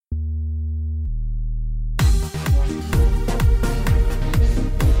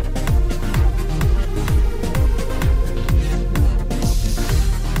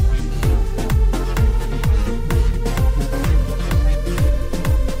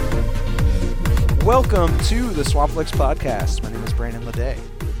Welcome to the Swampflix Podcast. My name is Brandon Leday.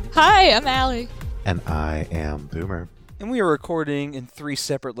 Hi, I'm Allie. And I am Boomer. And we are recording in 3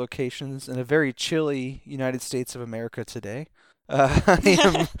 separate locations in a very chilly United States of America today. I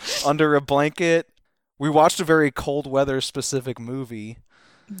am under a blanket. We watched a very cold weather specific movie.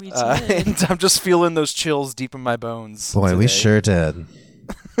 We did. And I'm just feeling those chills deep in my bones. Boy, today. we sure did.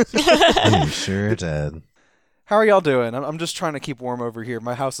 We sure did. How are y'all doing? I'm just trying to keep warm over here.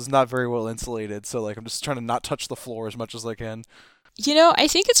 My house is not very well insulated, so I'm just trying to not touch the floor as much as I can. You know, I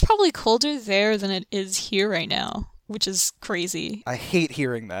think it's probably colder there than it is here right now, which is crazy. I hate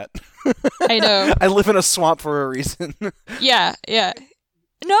hearing that. I know. I live in a swamp for a reason. Yeah.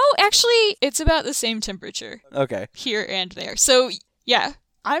 No, actually, it's about the same temperature Okay. here and there. So, yeah,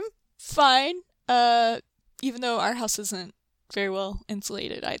 I'm fine, even though our house isn't very well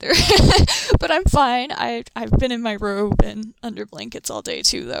insulated either. But I'm fine. I've been in my robe and under blankets all day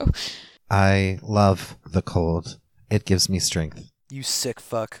too, though. I love the cold. It gives me strength. You sick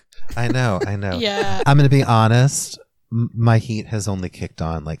fuck. I know. Yeah. I'm going to be honest. My heat has only kicked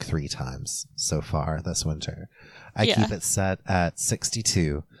on like 3 times so far this winter. I keep it set at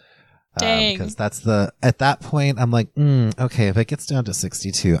 62. Dang. Because at that point, I'm like, okay, if it gets down to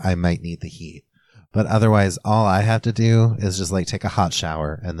 62, I might need the heat. But otherwise, all I have to do is just like take a hot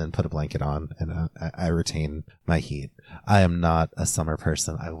shower and then put a blanket on, and I retain my heat. I am not a summer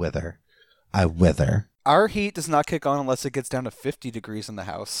person. I wither. Our heat does not kick on unless it gets down to 50 degrees in the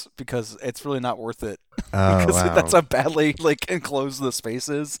house, because it's really not worth it. Oh, because wow. that's how badly enclosed the space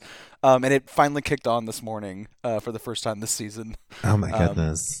is. And it finally kicked on this morning for the first time this season. Oh my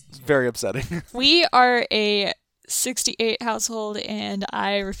goodness. It's very upsetting. We are a 68 household, and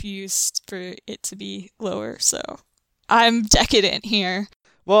I refused for it to be lower, so I'm decadent here.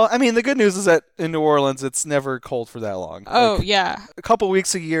 Well, I mean, the good news is that in New Orleans, it's never cold for that long. Oh, yeah. A couple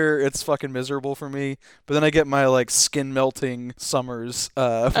weeks a year, it's fucking miserable for me. But then I get my, skin melting summers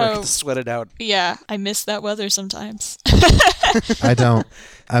where I get to sweat it out. Yeah, I miss that weather sometimes. I don't.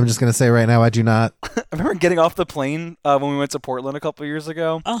 I'm just going to say right now, I do not. I remember getting off the plane when we went to Portland a couple years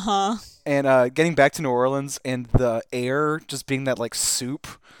ago. Uh-huh. And getting back to New Orleans and the air just being that, soup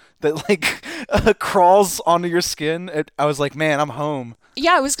that, crawls onto your skin. I was like, man, I'm home.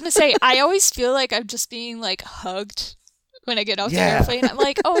 Yeah, I was going to say, I always feel like I'm just being, hugged when I get off the airplane. I'm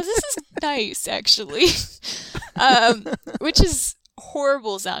like, oh, this is nice, actually. Which is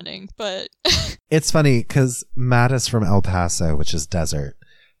horrible sounding, but... It's funny because Matt is from El Paso, which is desert.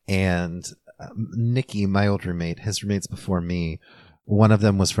 And Nikki, my old roommate, his roommates before me, one of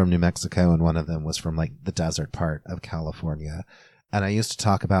them was from New Mexico and one of them was from, the desert part of California. And I used to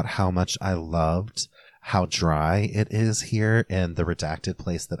talk about how much I loved how dry it is here in the redacted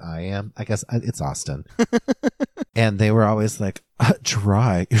place that I am. I guess it's Austin. And they were always like,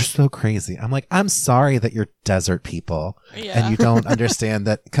 dry, you're so crazy. I'm like, I'm sorry that you're desert people. Yeah. And you don't understand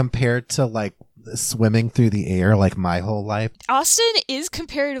that compared to swimming through the air my whole life. Austin is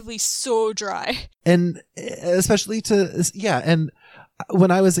comparatively so dry. And especially and when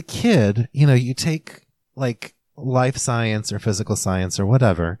I was a kid, you take life science or physical science or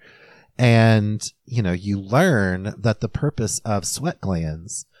whatever, and you learn that the purpose of sweat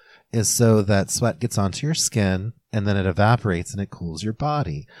glands is so that sweat gets onto your skin and then it evaporates and it cools your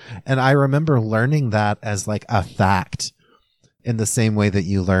body. And I remember learning that as a fact, in the same way that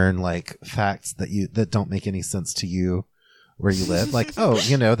you learn facts that don't make any sense to you where you live.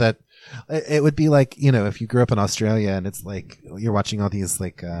 That it would be if you grew up in Australia and it's you're watching all these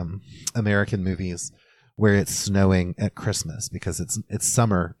American movies where it's snowing at Christmas because it's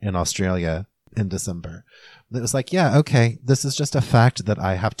summer in Australia in December. It was yeah, okay, this is just a fact that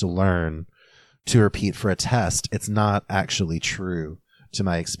I have to learn to repeat for a test. It's not actually true to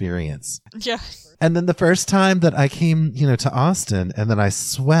my experience. Yeah. And then the first time that I came, to Austin, and then I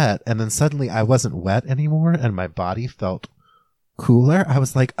sweat, and then suddenly I wasn't wet anymore and my body felt cooler, I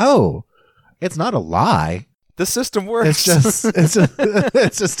was like, oh, it's not a lie. The system works.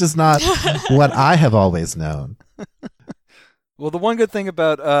 It's just is not what I have always known. Well, the one good thing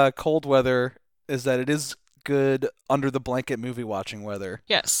about cold weather is that it is good under the blanket movie watching weather.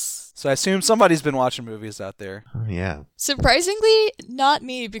 Yes. So I assume somebody's been watching movies out there. Oh, yeah. Surprisingly, not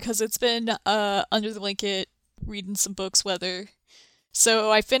me, because it's been under the blanket reading some books weather.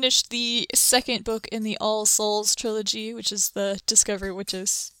 So I finished the second book in the All Souls trilogy, which is the Discover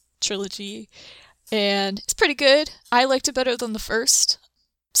Witches trilogy. And it's pretty good. I liked it better than the first.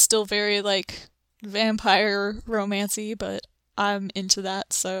 Still very, vampire romancy, but I'm into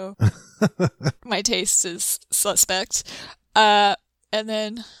that, so my taste is suspect. And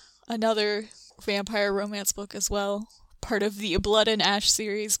then another vampire romance book as well part of the Blood and Ash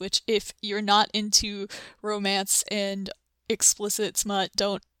series, which if you're not into romance and explicit smut,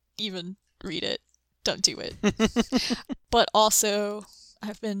 don't even read it. Don't do it. But also,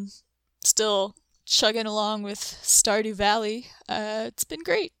 I've been still chugging along with Stardew Valley. It's been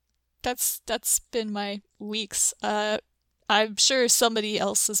great. That's been my weeks. I'm sure somebody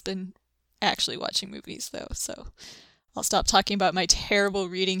else has been actually watching movies, though, so I'll stop talking about my terrible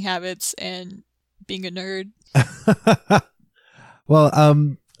reading habits and being a nerd. Well,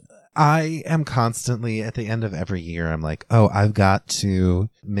 I am constantly at the end of every year, I'm like, oh, I've got to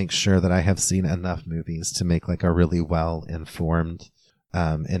make sure that I have seen enough movies to make like a really well-informed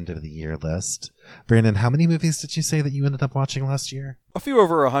end of the year list. Brandon, how many movies did you say that you ended up watching last year? A few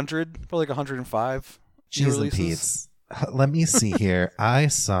over 100, probably like 105. Jeez and Pete's. Let me see here. I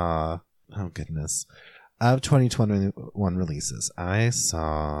saw, oh goodness, of 2021 releases, I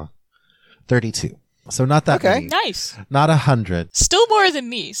saw 32. So not that many. Nice. Not 100. Still more than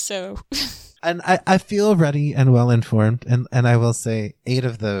me, so. And I feel ready and well informed, and I will say 8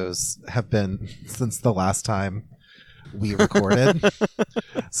 of those have been since the last time we recorded.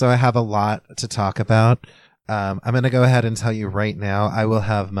 So I have a lot to talk about. I'm going to go ahead and tell you right now, I will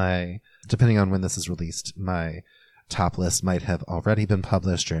have my, depending on when this is released, my top list might have already been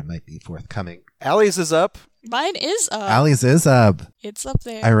published or it might be forthcoming. Allie's is up. Mine is up. Allie's is up. It's up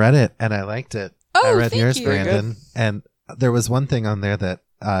there. I read it and I liked it. Oh, I read thank yours, you. Brandon. And there was one thing on there that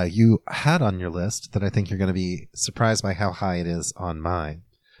you had on your list that I think you're going to be surprised by how high it is on mine.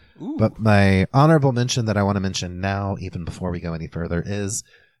 Ooh. But my honorable mention that I want to mention now, even before we go any further, is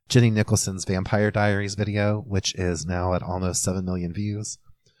Jenny Nicholson's Vampire Diaries video, which is now at almost 7 million views.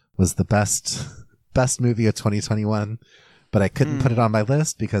 Was the best movie of 2021, but I couldn't put it on my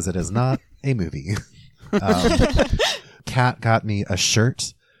list because it is not a movie. Kat got me a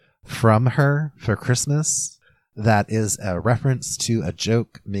shirt from her for Christmas that is a reference to a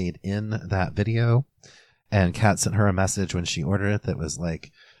joke made in that video, and Kat sent her a message when she ordered it that was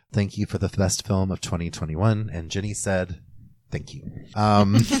like, thank you for the best film of 2021, and Jenny said thank you.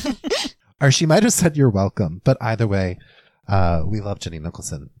 Or she might have said you're welcome, but either way, we love Jenny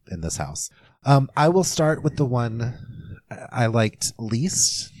Nicholson in this house. I will start with the one I liked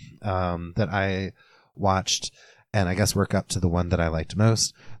least, that I watched, and I guess work up to the one that I liked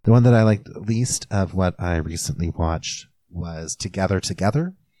most. The one that I liked least of what I recently watched was Together.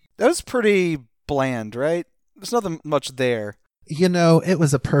 That was pretty bland, right? There's nothing much there. You know, it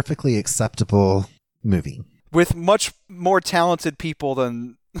was a perfectly acceptable movie. With much more talented people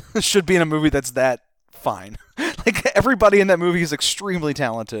than should be in a movie that's that fine. Like, everybody in that movie is extremely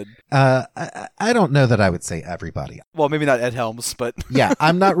talented. I don't know that I would say everybody. Well, maybe not Ed Helms, but... Yeah,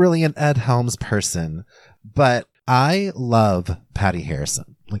 I'm not really an Ed Helms person, but I love Patty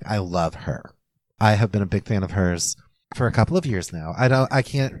Harrison. Like, I love her. I have been a big fan of hers for a couple of years now. I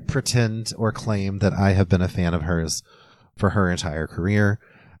can't pretend or claim that I have been a fan of hers for her entire career.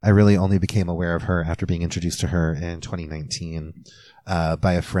 I really only became aware of her after being introduced to her in 2019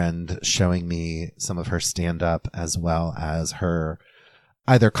 by a friend showing me some of her stand-up as well as her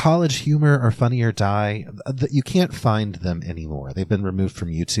either college humor or Funny or Die. You can't find them anymore. They've been removed from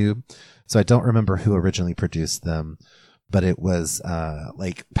YouTube. So I don't remember who originally produced them, but it was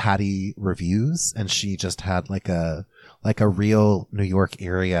like Patty Reviews, and she just had like a real New York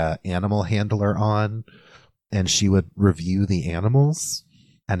area animal handler on, and she would review the animals,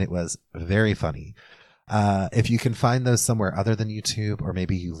 and it was very funny. If you can find those somewhere other than YouTube, or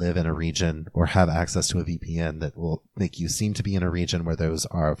maybe you live in a region or have access to a VPN that will make you seem to be in a region where those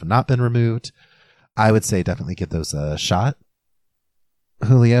have not been removed, I would say definitely give those a shot.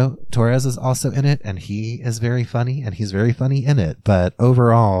 Julio Torres is also in it, and he is very funny, and he's very funny in it. But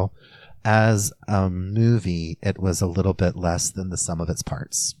overall, as a movie, it was a little bit less than the sum of its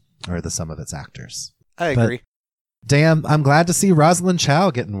parts, or the sum of its actors. I agree. But, damn, I'm glad to see Rosalind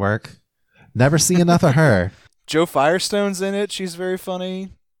Chow getting work. Never see enough of her. Joe Firestone's in it. She's very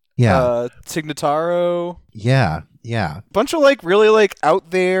funny. Yeah. Tignataro. Yeah. Bunch of like really like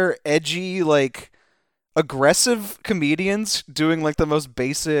out there, edgy, like aggressive comedians doing like the most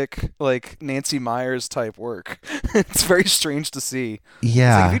basic like Nancy Meyers type work. It's very strange to see.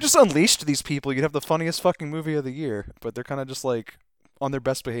 Yeah. It's like, if you just unleashed these people, you'd have the funniest fucking movie of the year. But they're kind of just like on their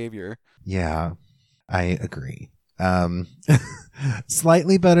best behavior. Yeah, I agree.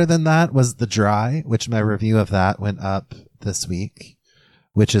 Slightly better than that was The Dry, which my review of that went up this week,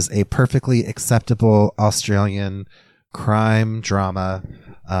 which is a perfectly acceptable Australian crime drama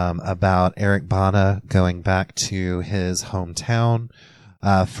about Eric Bana going back to his hometown,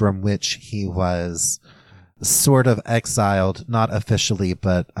 from which he was sort of exiled, not officially,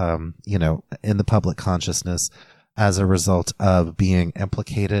 but, in the public consciousness, as a result of being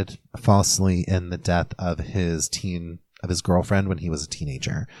implicated falsely in the death of his girlfriend when he was a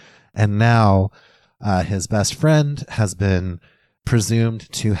teenager. And now his best friend has been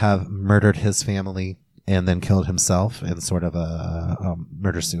presumed to have murdered his family and then killed himself in sort of a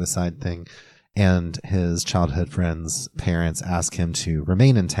murder-suicide thing. And his childhood friend's parents ask him to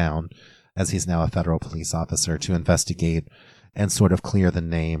remain in town, as he's now a federal police officer, to investigate and sort of clear the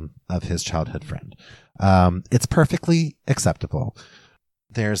name of his childhood friend. It's perfectly acceptable.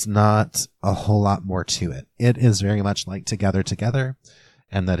 There's not a whole lot more to it. It is very much like Together,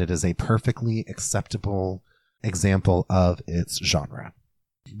 and that it is a perfectly acceptable example of its genre.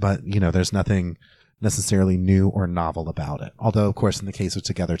 But, there's nothing necessarily new or novel about it. Although, of course, in the case of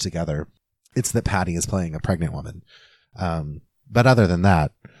Together, it's that Patty is playing a pregnant woman. But other than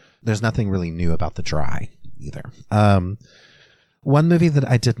that, there's nothing really new about The Dry either. One movie that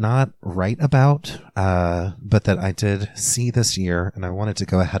I did not write about, but that I did see this year, and I wanted to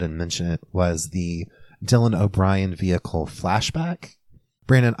go ahead and mention it, was the Dylan O'Brien vehicle Flashback.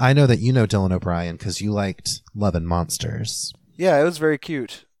 Brandon, I know that you know Dylan O'Brien because you liked Love and Monsters. Yeah, it was very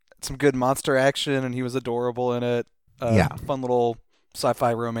cute. Some good monster action, and he was adorable in it. Yeah. Fun little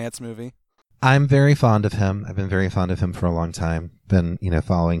sci-fi romance movie. I'm very fond of him. I've been very fond of him for a long time. Been,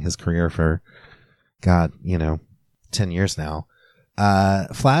 following his career for, 10 years now.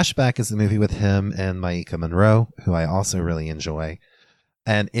 Flashback is the movie with him and Maika Monroe, who I also really enjoy.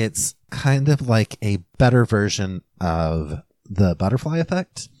 And it's kind of like a better version of The Butterfly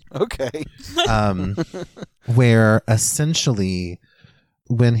Effect. Okay. Where essentially,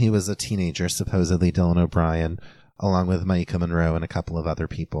 when he was a teenager, supposedly Dylan O'Brien, along with Maika Monroe and a couple of other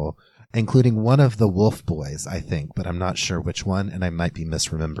people, including one of the Wolf Boys, I think, but I'm not sure which one, and I might be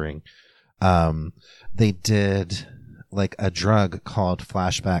misremembering. They did like a drug called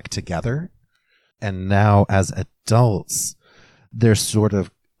Flashback together, and now as adults, they're sort of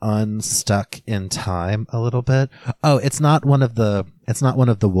unstuck in time a little bit. Oh, it's not one of the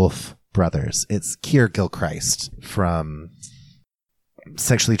Wolf brothers. It's Keir Gilchrist from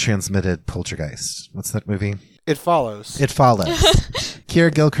Sexually Transmitted Poltergeist. What's that movie? It Follows. It Follows.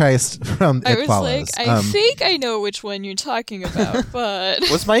 Keir Gilchrist from It Follows. I think I know which one you're talking about, but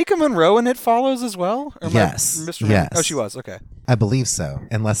Was Maika Monroe in It Follows as well? Or yes. Yes. Oh, she was. Okay. I believe so.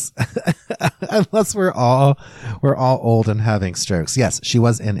 Unless unless we're all old and having strokes. Yes, she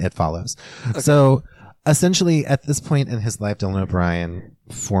was in It Follows. Okay. So essentially, at this point in his life, Dylan O'Brien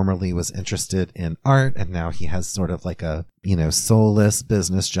formerly was interested in art, and now he has sort of like a soulless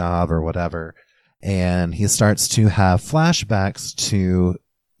business job or whatever. And he starts to have flashbacks to,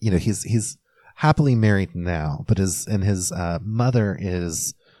 he's happily married now, but his mother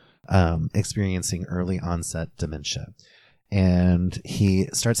is experiencing early onset dementia. And he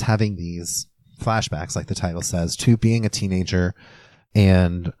starts having these flashbacks, like the title says, to being a teenager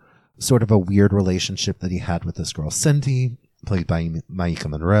and sort of a weird relationship that he had with this girl, Cindy, played by Maika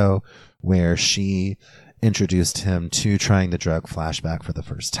Monroe, where she introduced him to trying the drug Flashback for the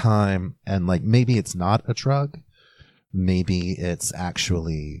first time. And maybe it's not a drug. Maybe it's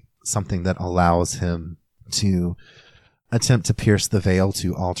actually something that allows him to attempt to pierce the veil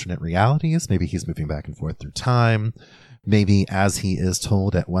to alternate realities. Maybe he's moving back and forth through time. Maybe, as he is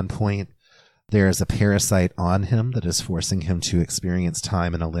told at one point, there is a parasite on him that is forcing him to experience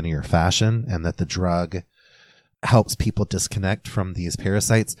time in a linear fashion, and that the drug helps people disconnect from these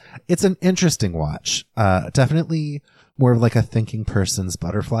parasites. It's an interesting watch. Definitely more of like a thinking person's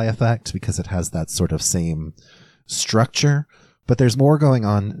Butterfly Effect, because it has that sort of same structure, but there's more going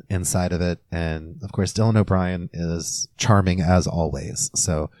on inside of it. And of course, Dylan O'Brien is charming as always.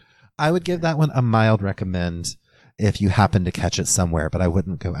 So I would give that one a mild recommend if you happen to catch it somewhere, but I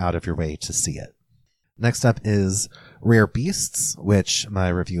wouldn't go out of your way to see it. Next up is Rare Beasts, which my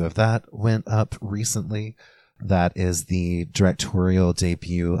review of that went up recently. That is the directorial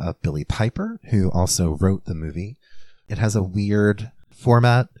debut of Billie Piper, who also wrote the movie. It has a weird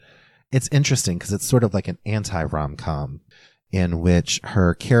format. It's interesting because it's sort of like an anti-rom-com in which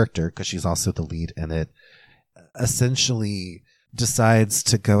her character, because she's also the lead in it, essentially decides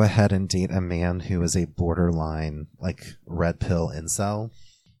to go ahead and date a man who is a borderline, red pill incel.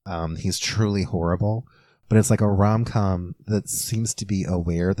 He's truly horrible, but it's like a rom-com that seems to be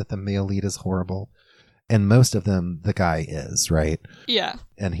aware that the male lead is horrible. And most of them, the guy is, right? Yeah.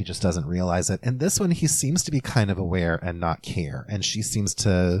 And he just doesn't realize it. And this one, he seems to be kind of aware and not care. And she seems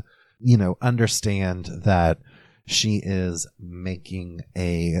to, understand that she is making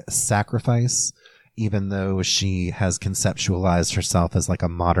a sacrifice, even though she has conceptualized herself as like a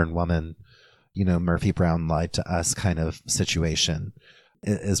modern woman, Murphy Brown lied to us kind of situation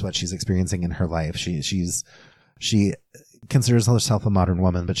is what she's experiencing in her life. She's she considers herself a modern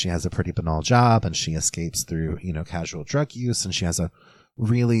woman, but she has a pretty banal job, and she escapes through, casual drug use, and she has a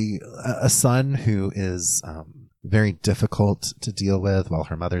son who is very difficult to deal with while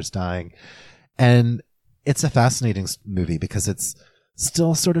her mother's dying. And it's a fascinating movie because it's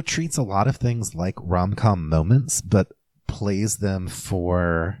still sort of treats a lot of things like rom-com moments, but plays them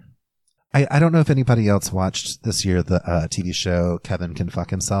for... I don't know if anybody else watched this year the TV show Kevin Can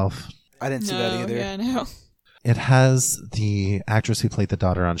Fuck Himself. I didn't see that either. Yeah, no. It has the actress who played the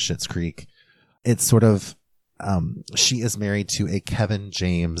daughter on Schitt's Creek. It's sort of... she is married to a Kevin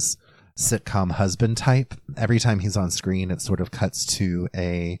James sitcom husband type. Every time he's on screen, it sort of cuts to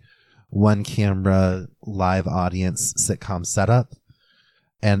a one camera live audience sitcom setup.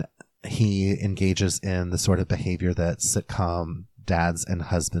 And he engages in the sort of behavior that sitcom dads and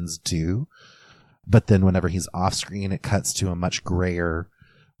husbands do. But then whenever he's off screen, it cuts to a much grayer,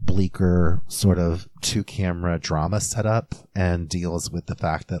 bleaker sort of two camera drama setup and deals with the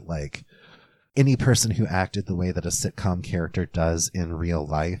fact that like any person who acted the way that a sitcom character does in real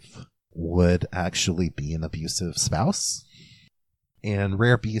life would actually be an abusive spouse. And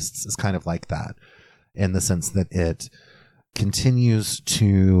Rare Beasts is kind of like that in the sense that it continues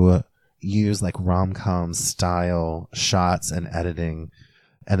to use like rom-com style shots and editing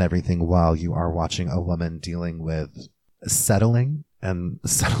and everything while you are watching a woman dealing with settling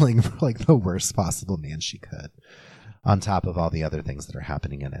for like the worst possible man she could, on top of all the other things that are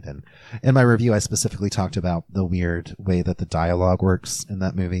happening in it. And in my review, I specifically talked about the weird way that the dialogue works in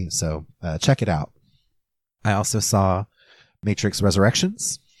that movie. So check it out. I also saw Matrix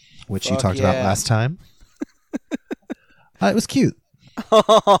Resurrections, which you talked about last time. It was cute.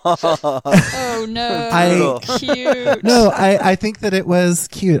 Oh no. Cute. No, I think that it was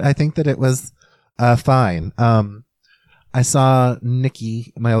cute. I think that it was fine. I saw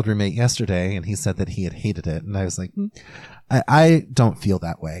Nikki, my old roommate, yesterday, and he said that he had hated it. And I was like, I don't feel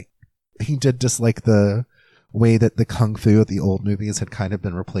that way. He did dislike the way that the Kung Fu of the old movies had kind of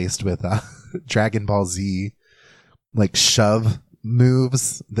been replaced with Dragon Ball Z, like shove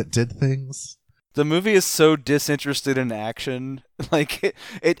moves that did things. The movie is so disinterested in action. Like,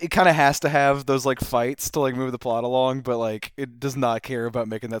 it kind of has to have those, like, fights to, like, move the plot along, but, like, it does not care about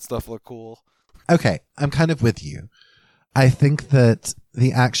making that stuff look cool. Okay, I'm kind of with you. I think that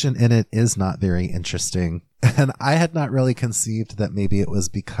the action in it is not very interesting. And I had not really conceived that maybe it was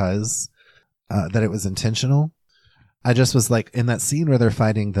because that it was intentional. I just was like, in that scene where they're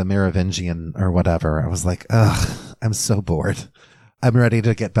fighting the Merovingian or whatever, I was like, ugh, I'm so bored. I'm ready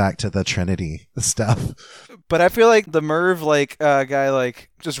to get back to the Trinity stuff. But I feel like the Merv guy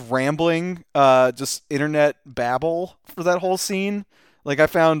just rambling, just internet babble for that whole scene. Like I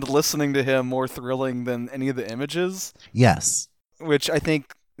found listening to him more thrilling than any of the images. Yes. Which I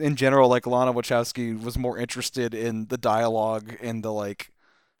think in general, like Lana Wachowski was more interested in the dialogue and the like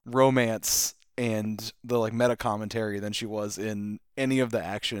romance and the like meta commentary than she was in any of the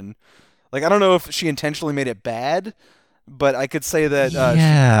action. Like I don't know if she intentionally made it bad, but I could say that she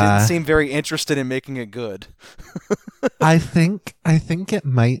didn't seem very interested in making it good. I think it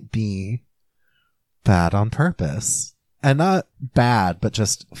might be bad on purpose. And not bad, but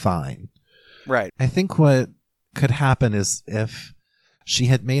just fine. Right. I think what could happen is if she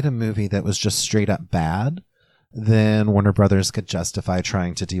had made a movie that was just straight up bad, then Warner Brothers could justify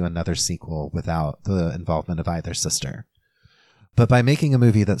trying to do another sequel without the involvement of either sister. But by making a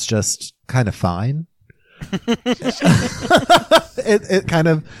movie that's just kind of fine,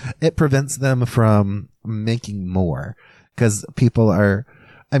 it prevents them from making more. Because people are,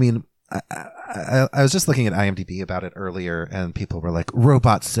 I mean, I was just looking at IMDb about it earlier, and people were like,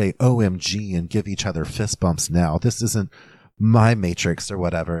 robots say OMG and give each other fist bumps now. This isn't my Matrix or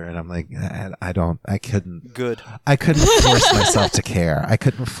whatever. And I'm like, I couldn't force myself to care. I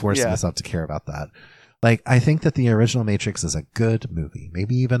couldn't force myself to care about that. Like, I think that the original Matrix is a good movie,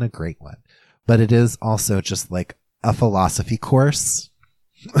 maybe even a great one, but it is also just like a philosophy course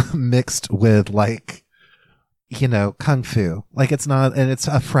mixed with like, Kung Fu. Like it's not, and it's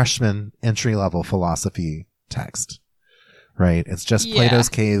a freshman entry level philosophy text, right? It's just Plato's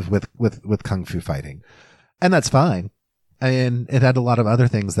Cave with Kung Fu fighting. And that's fine. And it had a lot of other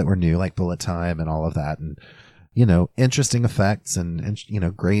things that were new, like bullet time and all of that. And, interesting effects and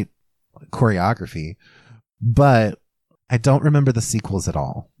great choreography. But I don't remember the sequels at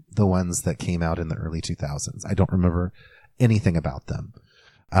all. The ones that came out in the early 2000s. I don't remember anything about them.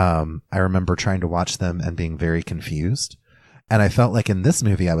 I remember trying to watch them and being very confused. And I felt like in this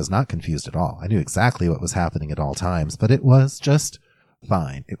movie, I was not confused at all. I knew exactly what was happening at all times, but it was just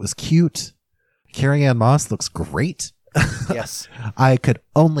fine. It was cute. Carrie-Anne Moss looks great. Yes. I could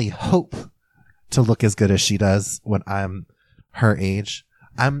only hope to look as good as she does when I'm her age.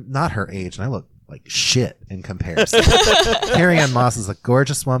 I'm not her age, and I look like shit in comparison. Carrie Ann Moss is a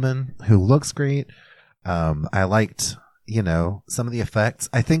gorgeous woman who looks great. I liked, some of the effects.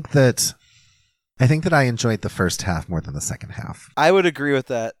 I think that I enjoyed the first half more than the second half. I would agree with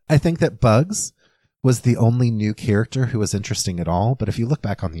that. I think that Bugs was the only new character who was interesting at all. But if you look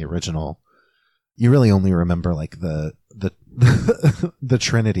back on the original, you really only remember like the the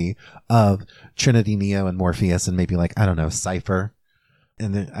trinity of Trinity, Neo, and Morpheus, and maybe like, I don't know, Cypher.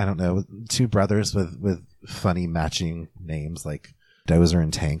 And then, I don't know, two brothers with funny matching names like Dozer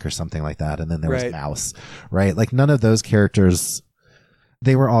and Tank or something like that. And then there was Mouse, right? Like none of those characters,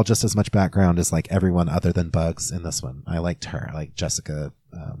 they were all just as much background as like everyone other than Bugs in this one. I liked her. I like Jessica.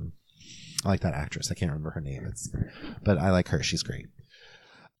 I like that actress. I can't remember her name. But I like her. She's great.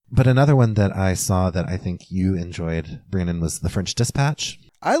 But another one that I saw that I think you enjoyed, Brandon, was The French Dispatch.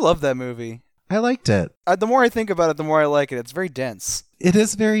 I love that movie. I liked it. The more I think about it, the more I like it. It's very dense. It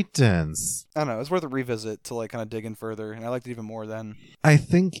is very dense. I don't know. It's worth a revisit to like kind of dig in further, and I liked it even more then. I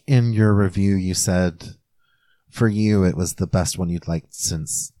think in your review you said for you it was the best one you'd liked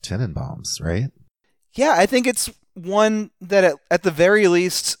since Tenenbaums, right? Yeah, I think it's one that at the very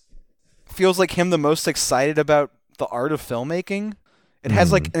least feels like him the most excited about the art of filmmaking. It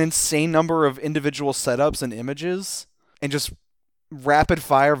has like an insane number of individual setups and images and just rapid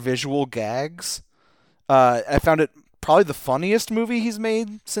fire visual gags. I found it probably the funniest movie he's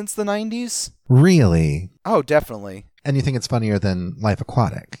made since the 90s. Really? Oh, definitely. And you think it's funnier than Life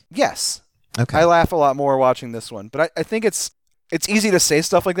Aquatic? Yes. Okay. I laugh a lot more watching this one, but I think it's easy to say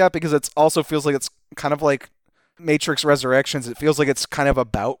stuff like that because it also feels like it's kind of like Matrix Resurrections. It feels like it's kind of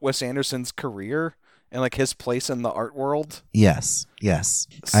about Wes Anderson's career and like his place in the art world. Yes.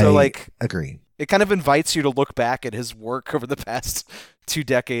 So I agree. It kind of invites you to look back at his work over the past 2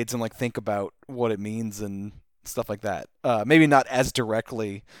 decades and like think about what it means and stuff like that. Maybe not as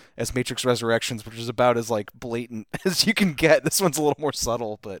directly as Matrix Resurrections, which is about as like blatant as you can get. This one's a little more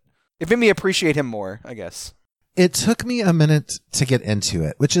subtle, but it made me appreciate him more, I guess. It took me a minute to get into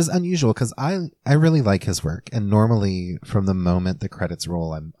it, which is unusual because I really like his work, and normally from the moment the credits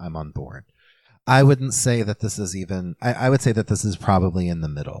roll, I'm on board. I wouldn't say that this is even. I would say that this is probably in the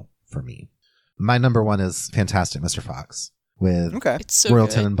middle for me. My number one is Fantastic Mr. Fox with Royal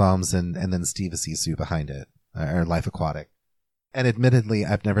Tenenbaums and then Steve Zissou behind it, or Life Aquatic. And admittedly,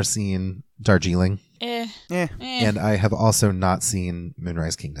 I've never seen Darjeeling. And I have also not seen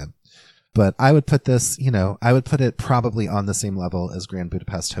Moonrise Kingdom. But I would put this, I would put it probably on the same level as Grand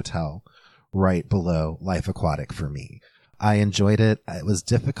Budapest Hotel, right below Life Aquatic for me. I enjoyed it. It was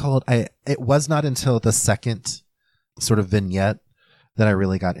difficult. It was not until the second sort of vignette that I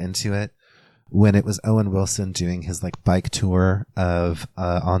really got into it. When it was Owen Wilson doing his like bike tour of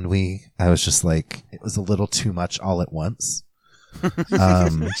Ennui, I was just like, it was a little too much all at once.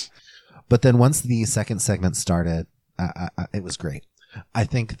 But then once the second segment started, it was great. I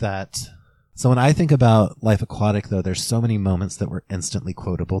think that, so when I think about Life Aquatic, though, there's so many moments that were instantly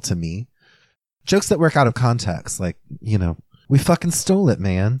quotable to me. Jokes that work out of context, like, we fucking stole it,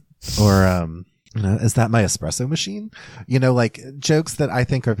 man. Or, is that my espresso machine? Like jokes that I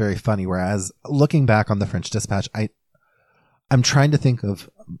think are very funny. Whereas looking back on The French Dispatch, I'm trying to think of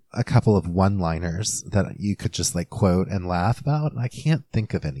a couple of one-liners that you could just like quote and laugh about. And I can't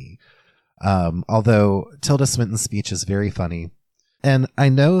think of any. Although Tilda Swinton's speech is very funny. And I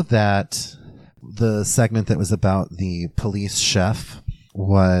know that the segment that was about the police chef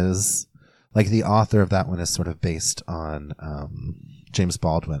was like the author of that one is sort of based on James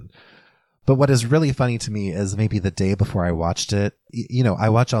Baldwin. But what is really funny to me is maybe the day before I watched it, I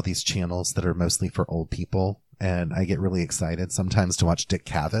watch all these channels that are mostly for old people, and I get really excited sometimes to watch Dick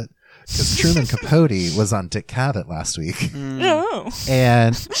Cavett because Truman Capote was on Dick Cavett last week. No.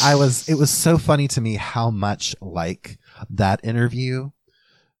 And it was so funny to me how much like that interview,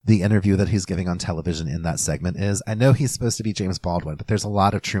 the interview that he's giving on television in that segment is. I know he's supposed to be James Baldwin, but there's a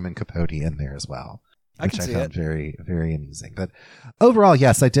lot of Truman Capote in there as well. Which I found very, very amusing. But overall,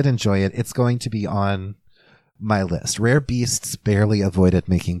 yes, I did enjoy it. It's going to be on my list. Rare Beasts barely avoided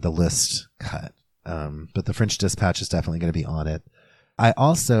making the list cut. But The French Dispatch is definitely going to be on it. I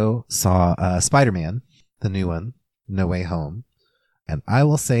also saw Spider-Man, the new one, No Way Home. And I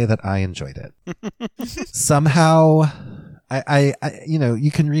will say that I enjoyed it. Somehow, I you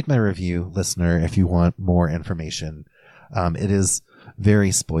can read my review, listener, if you want more information. It is very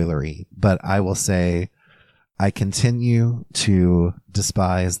spoilery, but I will say I continue to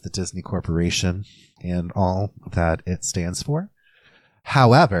despise the Disney Corporation and all that it stands for.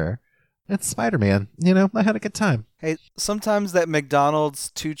 However, It's Spider-Man. You know, I had a good time. Hey, sometimes that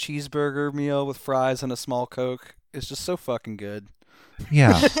McDonald's 2 cheeseburger meal with fries and a small Coke is just so fucking good.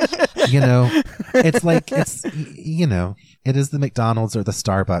 Yeah. You know, it is the McDonald's or the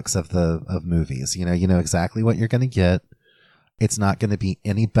Starbucks of movies. You know exactly what you're going to get. It's not going to be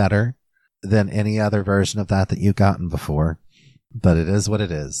any better than any other version of that you've gotten before, but it is what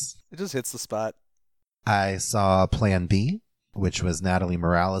it is. It just hits the spot. I saw Plan B, which was Natalie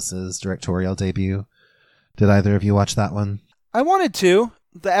Morales' directorial debut. Did either of you watch that one? I wanted to.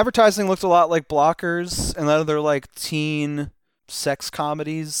 The advertising looked a lot like Blockers and other like teen sex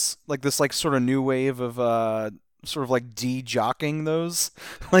comedies, like this like sort of new wave of sort of like de-jocking those,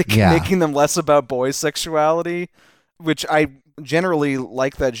 like making them less about boys' sexuality, which I generally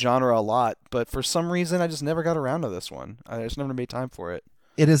like that genre a lot, but for some reason I just never got around to this one. I just never made time for it.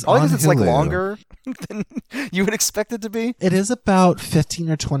 It is I on guess it's Hulu. like longer than you would expect it to be. It is about 15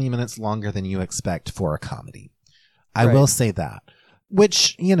 or 20 minutes longer than you expect for a comedy. I will say that.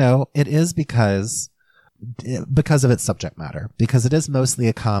 Which, you know, it is because of its subject matter. Because it is mostly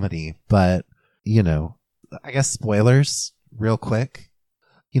a comedy, but, you know, I guess spoilers real quick.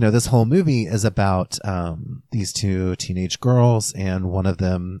 You know, this whole movie is about these two teenage girls, and one of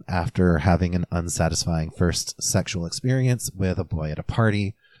them, after having an unsatisfying first sexual experience with a boy at a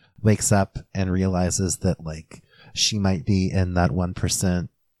party, wakes up and realizes that, like, she might be in that 1%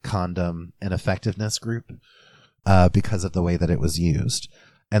 condom ineffectiveness group because of the way that it was used.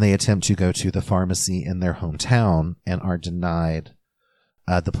 And they attempt to go to the pharmacy in their hometown and are denied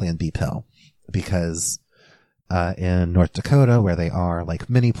the Plan B pill because in North Dakota, where they are, like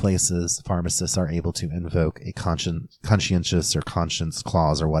many places, pharmacists are able to invoke a conscientious or conscience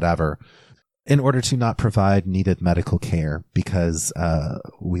clause or whatever in order to not provide needed medical care because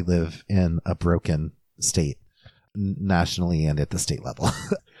we live in a broken state nationally and at the state level.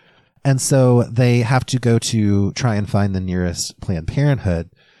 And so they have to go to try and find the nearest Planned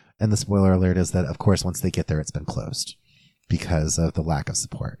Parenthood. And the spoiler alert is that, of course, once they get there, it's been closed because of the lack of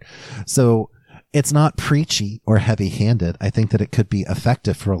support. So it's not preachy or heavy-handed. I think that it could be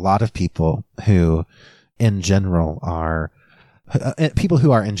effective for a lot of people who, in general, are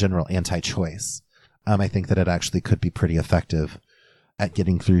anti-choice. I think that it actually could be pretty effective at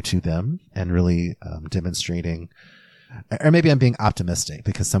getting through to them and really demonstrating. Or maybe I'm being optimistic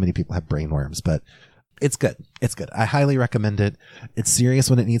because so many people have brainworms, but it's good. It's good. I highly recommend it. It's serious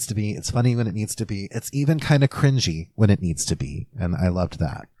when it needs to be. It's funny when it needs to be. It's even kind of cringy when it needs to be, and I loved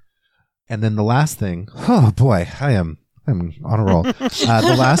that. And then the last thing, oh boy, I'm on a roll.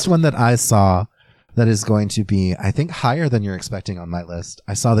 The last one that I saw that is going to be, I think, higher than you're expecting on my list.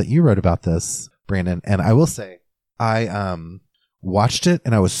 I saw that you wrote about this, Brandon, and I will say I watched it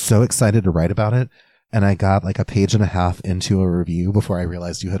and I was so excited to write about it. And I got like a page and a half into a review before I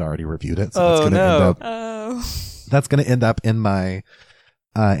realized you had already reviewed it. So that's going to end up in my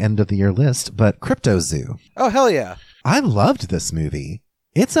end of the year list. But Crypto Zoo. Oh, hell yeah. I loved this movie.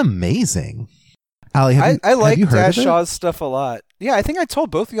 It's amazing. Allie, I like you heard Dash of it? Shaw's stuff a lot. Yeah, I think I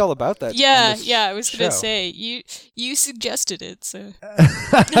told both of y'all about that. Yeah, I was going to say, you suggested it, so.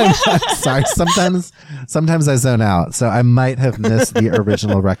 Sorry, sometimes I zone out, so I might have missed the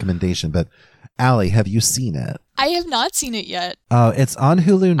original recommendation, but Allie, have you seen it? I have not seen it yet. Oh, it's on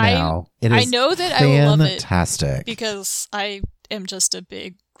Hulu now. I know that I will love it. Fantastic. Because I am just a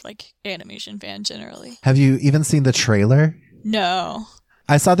big, like, animation fan generally. Have you even seen the trailer? No.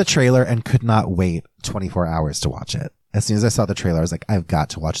 I saw the trailer and could not wait 24 hours to watch it. As soon as I saw the trailer, I was like, I've got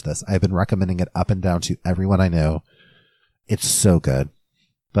to watch this. I've been recommending it up and down to everyone I know. It's so good.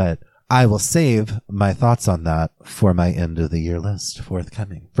 But I will save my thoughts on that for my end of the year list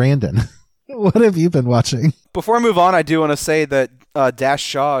forthcoming. Brandon, what have you been watching? Before I move on, I do want to say that Dash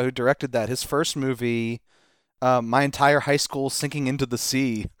Shaw, who directed that, his first movie, My Entire High School Sinking into the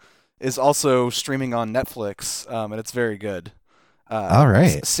Sea, is also streaming on Netflix, and it's very good. All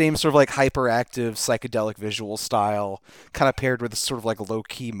right. Same sort of like hyperactive psychedelic visual style, kind of paired with sort of like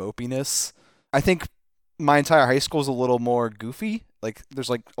low-key mopiness. I think My Entire High School is a little more goofy. Like there's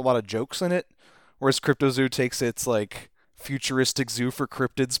like a lot of jokes in it, whereas Crypto Zoo takes its like futuristic zoo for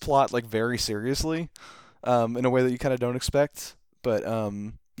cryptids plot like very seriously, in a way that you kind of don't expect. But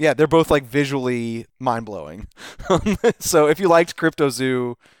yeah, they're both like visually mind-blowing. So if you liked Crypto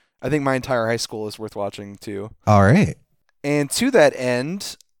Zoo, I think My Entire High School is worth watching too. All right. And to that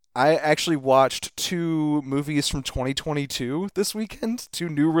end, I actually watched 2 movies from 2022 this weekend, 2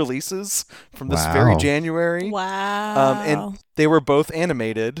 new releases from this very January. Wow. And they were both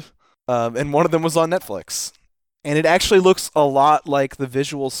animated, and one of them was on Netflix. And it actually looks a lot like the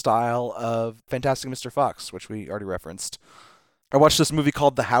visual style of Fantastic Mr. Fox, which we already referenced. I watched this movie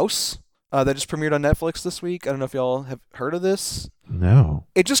called The House, that just premiered on Netflix this week. I don't know if y'all have heard of this. No.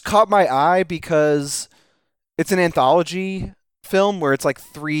 It just caught my eye because it's an anthology film where it's like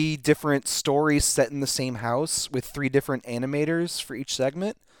 3 different stories set in the same house with 3 different animators for each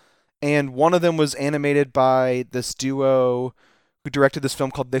segment. And one of them was animated by this duo who directed this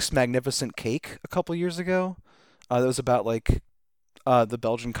film called This Magnificent Cake a couple years ago. That was about like the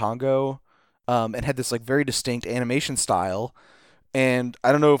Belgian Congo, and had this like very distinct animation style. And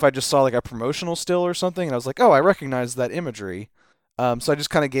I don't know if I just saw like a promotional still or something, and I was like, oh, I recognize that imagery. So I just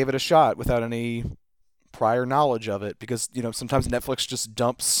kind of gave it a shot without any prior knowledge of it, because sometimes Netflix just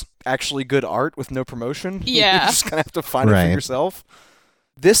dumps actually good art with no promotion. Yeah. You just kind of have to find it Right. for yourself.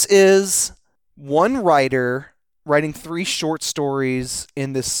 This is one writer writing 3 short stories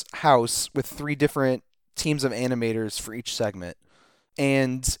in this house with 3 different teams of animators for each segment.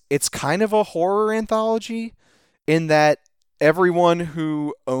 And it's kind of a horror anthology in that everyone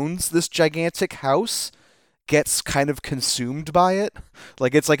who owns this gigantic house gets kind of consumed by it.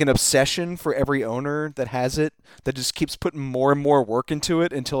 Like, it's like an obsession for every owner that has it, that just keeps putting more and more work into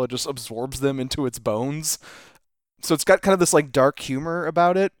it until it just absorbs them into its bones. So it's got kind of this like dark humor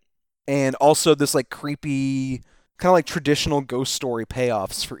about it, and also this like creepy, kind of like traditional ghost story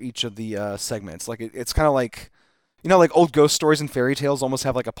payoffs for each of the segments. Like it's kind of like, like old ghost stories and fairy tales almost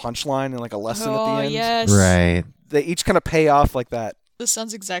have like a punchline and like a lesson at the end. Yes. Right. They each kind of pay off like that. This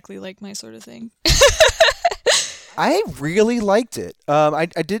sounds exactly like my sort of thing. I really liked it. I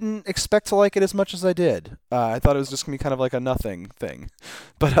didn't expect to like it as much as I did. I thought it was just gonna be kind of like a nothing thing,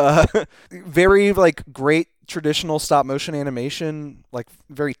 but very like great traditional stop motion animation, like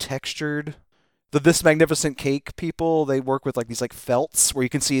very textured. This Magnificent Cake people, they work with like these like felts where you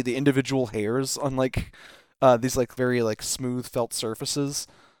can see the individual hairs on like these like very like smooth felt surfaces.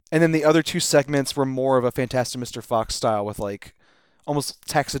 And then the other 2 segments were more of a Fantastic Mr. Fox style with like almost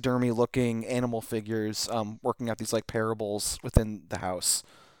taxidermy looking animal figures working out these like parables within the house.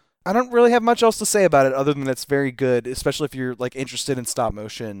 I don't really have much else to say about it other than it's very good, especially if you're like interested in stop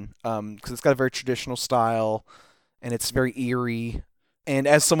motion, because it's got a very traditional style and it's very eerie. And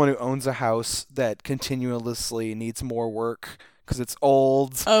as someone who owns a house that continuously needs more work because it's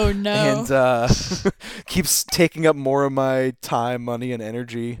old, Oh no. and keeps taking up more of my time, money, and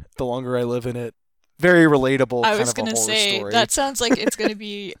energy the longer I live in it. Very relatable. I kind was of a gonna horror say story. that sounds like it's gonna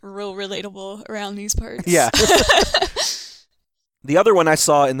be real relatable around these parts. Yeah. The other one I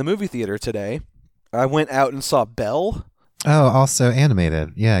saw in the movie theater today, I went out and saw Belle. Oh, also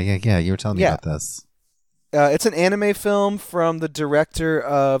animated. Yeah. You were telling me Yeah. about this. It's an anime film from the director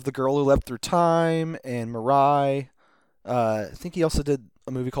of The Girl Who Leapt Through Time and Mirai. I think he also did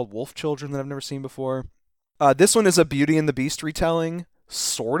a movie called Wolf Children that I've never seen before. This one is a Beauty and the Beast retelling,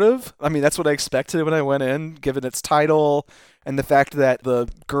 sort of. I mean, that's what I expected when I went in, given its title and the fact that the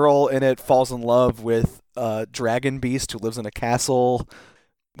girl in it falls in love with a dragon beast who lives in a castle.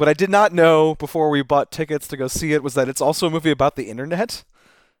 What I did not know before we bought tickets to go see it was that it's also a movie about the internet.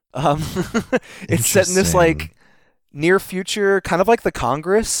 It's set in this like near future, kind of like the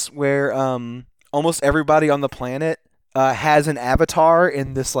Congress, where almost everybody on the planet has an avatar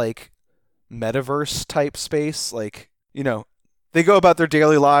in this like metaverse type space. Like, they go about their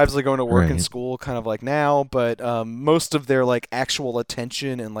daily lives, like going to work and Right. school, kind of like now, but most of their like actual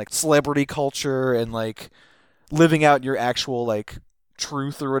attention and like celebrity culture and like living out your actual like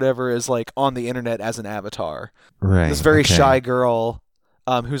truth or whatever is like on the internet as an avatar. Right. This very okay. shy girl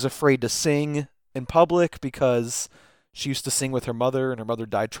who's afraid to sing in public because she used to sing with her mother and her mother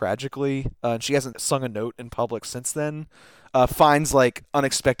died tragically, and she hasn't sung a note in public since then. Finds like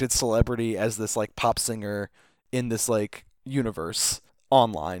unexpected celebrity as this like pop singer in this like universe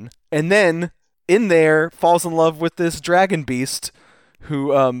online, and then in there falls in love with this dragon beast who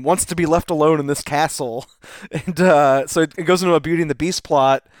wants to be left alone in this castle. And so it goes into a Beauty and the Beast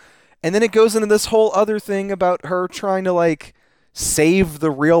plot, and then it goes into this whole other thing about her trying to like save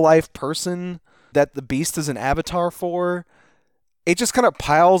the real life person that the beast is an avatar for. It just kind of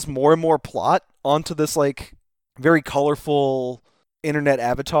piles more and more plot onto this like very colorful internet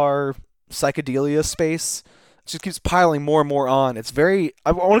avatar psychedelia space. It just keeps piling more and more on. It's very,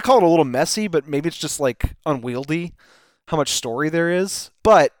 I want to call it a little messy, but maybe it's just like unwieldy how much story there is.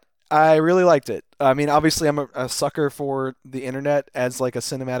 But I really liked it. I mean, obviously I'm a sucker for the internet as like a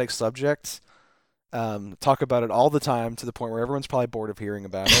cinematic subject. Talk about it all the time to the point where everyone's probably bored of hearing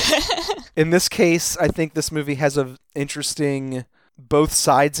about it. In this case, I think this movie has a interesting both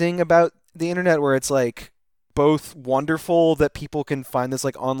sidesing about the internet, where it's like both wonderful that people can find this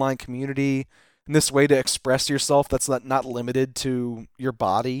like online community and this way to express yourself that's not limited to your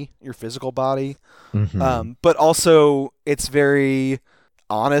body, your physical body. Mhm. But also it's very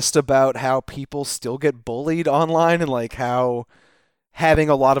honest about how people still get bullied online and like how having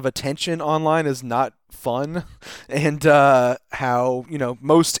a lot of attention online is not fun, and how, you know,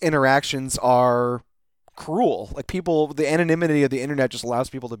 most interactions are cruel. Like people, the anonymity of the internet just allows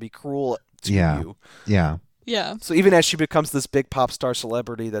people to be cruel to you. Yeah. Yeah. So even as she becomes this big pop star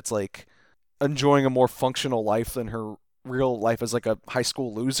celebrity that's like enjoying a more functional life than her real life as like a high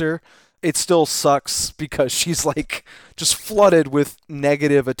school loser, it still sucks because she's like just flooded with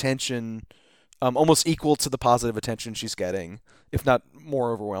negative attention, almost equal to the positive attention she's getting, if not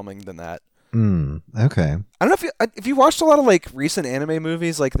more overwhelming than that. Okay. I don't know if you watched a lot of like recent anime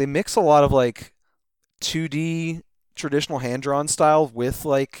movies, like they mix a lot of like 2D traditional hand-drawn style with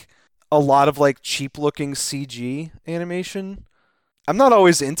like a lot of like cheap-looking CG animation. I'm not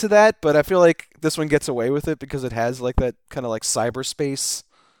always into that, but I feel like this one gets away with it because it has like that kind of like cyberspace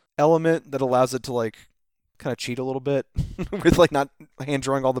element that allows it to like kind of cheat a little bit with like not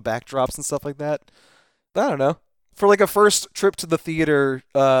hand-drawing all the backdrops and stuff like that. I don't know. For like a first trip to the theater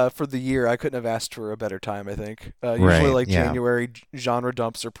for the year, I couldn't have asked for a better time, I think. Usually January genre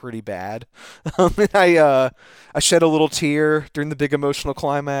dumps are pretty bad. And I shed a little tear during the big emotional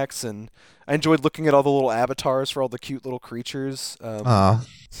climax, and I enjoyed looking at all the little avatars for all the cute little creatures. So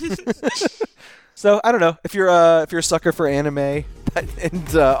I don't know, if you're a sucker for anime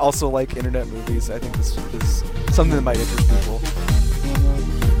and also like internet movies, I think this is something that might interest people.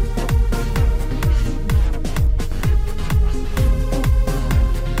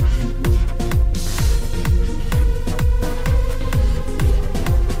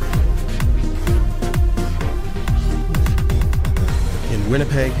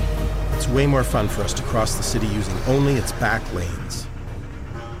 Winnipeg, it's way more fun for us to cross the city using only its back lanes.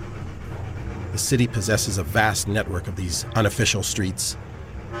 The city possesses a vast network of these unofficial streets,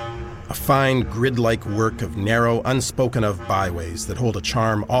 a fine grid-like work of narrow, unspoken-of byways that hold a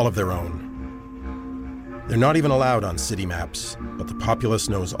charm all of their own. They're not even allowed on city maps, but the populace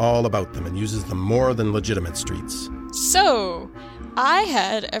knows all about them and uses them more than legitimate streets. So, I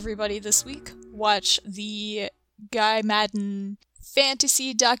had everybody this week watch the Guy Madden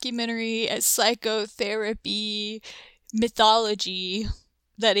fantasy documentary, psychotherapy mythology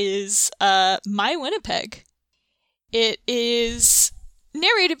that is My Winnipeg. It is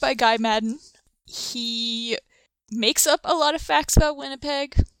narrated by Guy Madden. He makes up a lot of facts about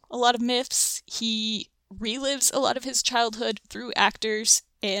Winnipeg, a lot of myths. He relives a lot of his childhood through actors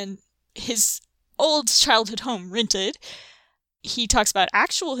and his old childhood home rented. He talks about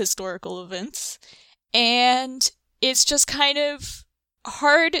actual historical events, and it's just kind of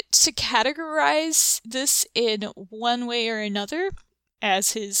hard to categorize this in one way or another,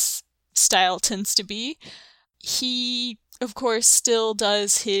 as his style tends to be. He, of course, still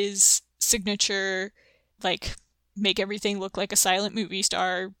does his signature, like, make everything look like a silent movie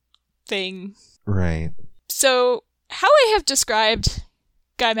star thing. Right. So, how I have described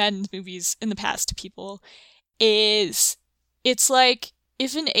Guy Madden's movies in the past to people is, it's like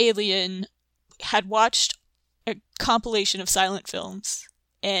if an alien had watched a compilation of silent films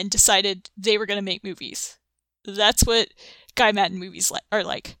and decided they were going to make movies. That's what Guy Madden movies are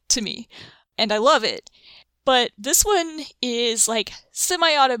like to me. And I love it. But this one is like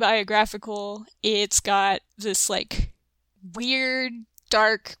semi-autobiographical. It's got this like weird,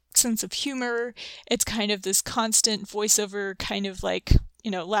 dark sense of humor. It's kind of this constant voiceover, kind of like,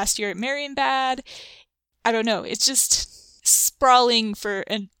 you know, Last Year at Marienbad. I don't know. It's just sprawling for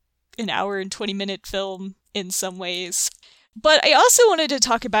an hour and 20-minute film in some ways. But I also wanted to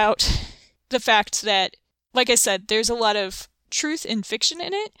talk about the fact that, like I said, there's a lot of truth and fiction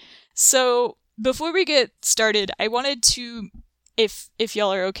in it. So before we get started, I wanted to, if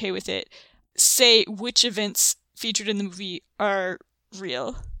y'all are okay with it, say which events featured in the movie are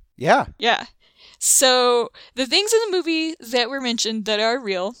real. Yeah. Yeah. So the things in the movie that were mentioned that are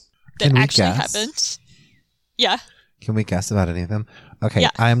real, that actually happened. Yeah. Can we guess about any of them? Okay, yeah.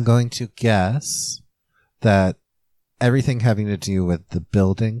 I'm going to guess that everything having to do with the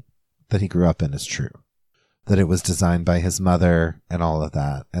building that he grew up in is true. That it was designed by his mother and all of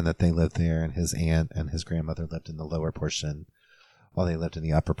that, and that they lived there, and his aunt and his grandmother lived in the lower portion while they lived in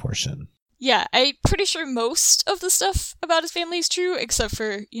the upper portion. Yeah, I'm pretty sure most of the stuff about his family is true, except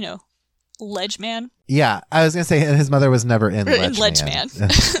for, you know, Ledge Man. Yeah, I was going to say his mother was never in Ledge Man.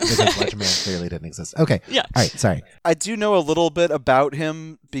 Because Ledge Man clearly didn't exist. Okay. Yeah. All right, sorry. I do know a little bit about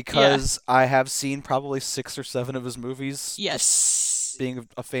him because I have seen probably 6 or 7 of his movies. Yes. Being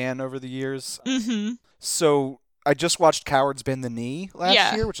a fan over the years. Mm-hmm. So I just watched Cowards Bend the Knee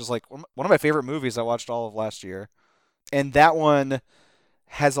last year, which is like one of my favorite movies I watched all of last year. And that one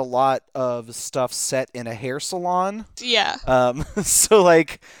has a lot of stuff set in a hair salon. Yeah. So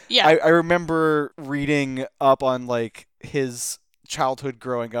like, Yeah. I remember reading up on like his childhood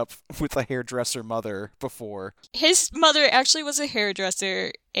growing up with a hairdresser mother before. His mother actually was a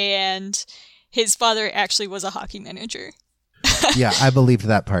hairdresser, and his father actually was a hockey manager. Yeah, I believed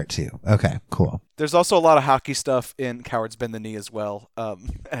that part too. Okay, cool. There's also a lot of hockey stuff in Cowards Bend the Knee as well.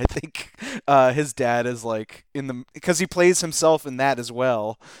 I think his dad is like because he plays himself in that as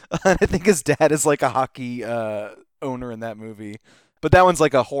well. I think his dad is like a hockey owner in that movie. But that one's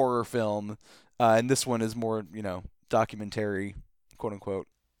like a horror film, and this one is more, documentary, quote unquote.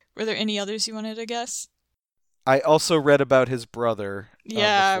 Were there any others you wanted to guess? I also read about his brother.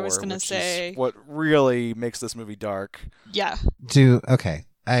 Yeah, before, I was gonna say what really makes this movie dark. Yeah. Okay.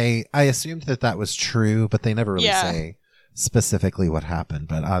 I assumed that was true, but they never really say specifically what happened.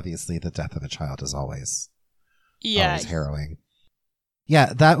 But obviously, the death of a child is always harrowing.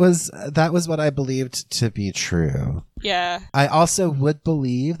 Yeah, that was what I believed to be true. Yeah. I also would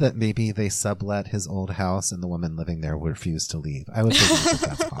believe that maybe they sublet his old house and the woman living there refused to leave. I would believe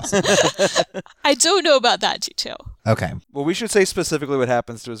that that's possible. I don't know about that detail. Okay. Well, we should say specifically what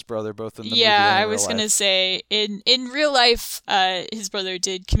happens to his brother, both in the movie and in I real was life. gonna say in real life, his brother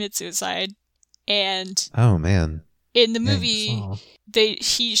did commit suicide, and Oh man. in the Yikes. movie, Oh.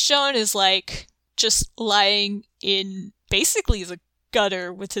 he's shown as like just lying in basically the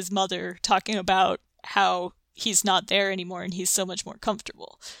gutter with his mother, talking about how he's not there anymore and he's so much more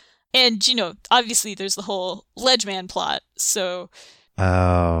comfortable. And obviously there's the whole ledge man plot. So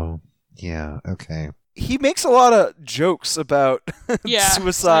Oh, yeah. Okay. He makes a lot of jokes about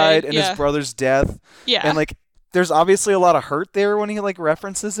suicide and his brother's death. Yeah. And like there's obviously a lot of hurt there when he like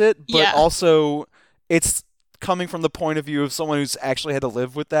references it, but also it's coming from the point of view of someone who's actually had to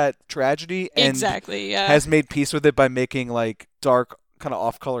live with that tragedy and exactly, yeah. has made peace with it by making like dark kind of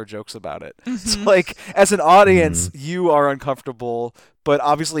off-color jokes about it. So like as an audience, you are uncomfortable, but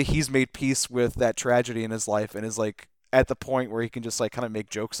obviously he's made peace with that tragedy in his life and is like at the point where he can just like kind of make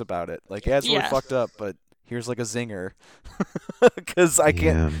jokes about it. Like, yeah, it's really fucked up, but here's like a zinger because I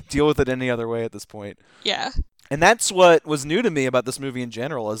can't deal with it any other way at this point. Yeah. And that's what was new to me about this movie in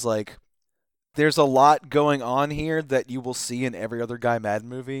general is like there's a lot going on here that you will see in every other Guy Madden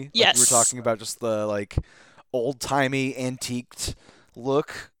movie. Like Yes. we were talking about just the like old-timey antiqued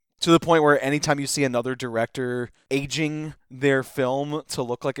look to the point where anytime you see another director aging their film to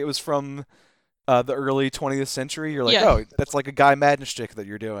look like it was from the early 20th century, you're like, oh, that's like a Guy Madden shtick that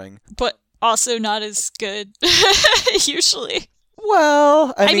you're doing. But also not as good, usually.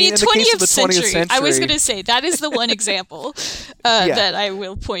 Well, I mean, in 20th, the case of the 20th century... I was going to say, that is the one example that I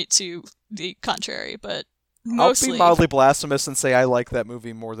will point to the contrary, but mostly... I'll be mildly blasphemous and say I like that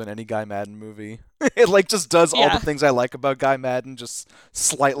movie more than any Guy Madden movie. It like just does all the things I like about Guy Madden, just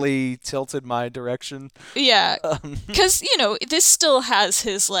slightly tilted my direction. Yeah, because, this still has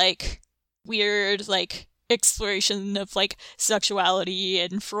his, like, weird, like, exploration of, like, sexuality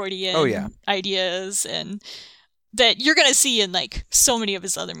and Freudian ideas, and that you're going to see in, like, so many of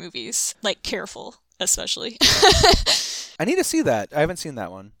his other movies, like Careful, especially. I need to see that. I haven't seen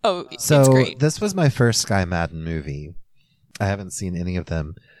that one. Oh, so it's great. This was my first Guy Madden movie. I haven't seen any of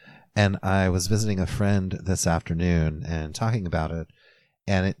them. And I was visiting a friend this afternoon and talking about it.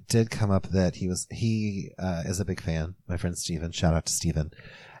 And it did come up that he is a big fan. My friend Steven. Shout out to Steven.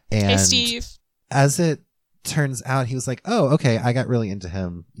 And hey, Steve. As it turns out, he was like, oh, okay, I got really into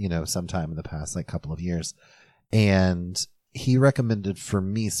him, sometime in the past, like couple of years. And he recommended for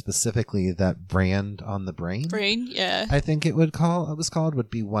me specifically that Brand on the Brain. Yeah. I think it would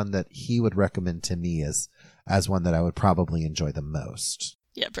be one that he would recommend to me as one that I would probably enjoy the most.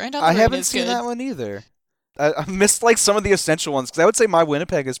 Yeah, Brand on the Brain I haven't is seen good. that one either. I missed like some of the essential ones because I would say My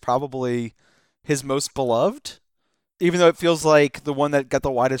Winnipeg is probably his most beloved, even though it feels like the one that got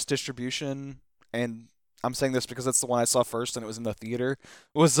the widest distribution. And I'm saying this because that's the one I saw first and it was in the theater.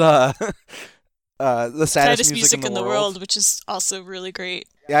 Was the saddest music in the world, which is also really great.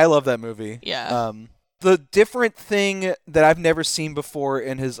 Yeah, I love that movie. Yeah. The different thing that I've never seen before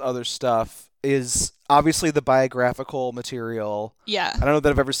in his other stuff is obviously the biographical material. Yeah. I don't know that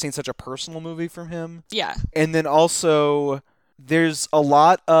I've ever seen such a personal movie from him. Yeah. And then also there's a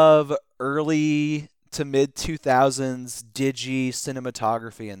lot of early to mid 2000s digi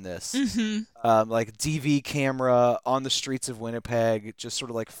cinematography in this. Like DV camera on the streets of Winnipeg, just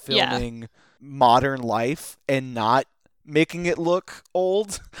sort of like filming modern life and not making it look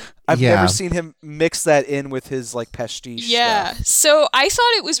old. I've never seen him mix that in with his like pastiche stuff. So I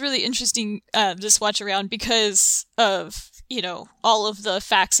thought it was really interesting this watch around because of all of the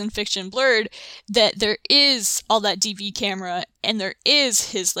facts and fiction blurred, that there is all that DV camera and there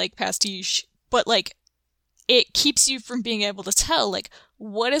is his like pastiche, but like it keeps you from being able to tell like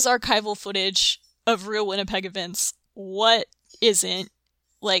what is archival footage of real Winnipeg events, what isn't,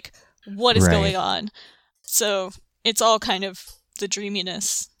 like what is going on. So it's all kind of the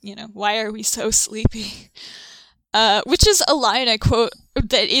dreaminess, why are we so sleepy? Which is a line I quote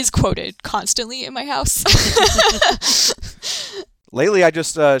that is quoted constantly in my house. Lately, I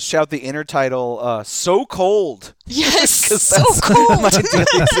just shout the inner title, "So Cold." Yes, so cold. My daily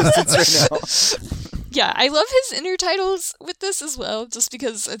existence right now. Yeah, I love his inner titles with this as well, just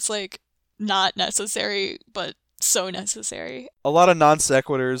because it's like not necessary, but so necessary. A lot of non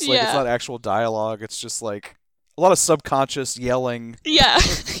sequiturs, like Yeah. it's not actual dialogue. It's just like a lot of subconscious yelling. Yeah.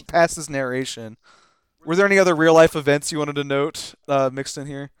 Past his narration. Were there any other real life events you wanted to note mixed in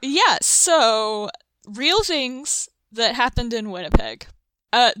here? Yeah, so real things that happened in Winnipeg.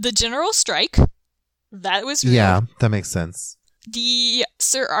 The general strike, that was real. Yeah, that makes sense. The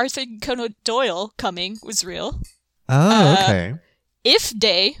Sir Arthur Conan Doyle coming was real. Oh, okay. If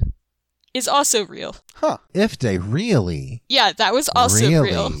Day is also real. Huh. If Day, really? Yeah, that was also really?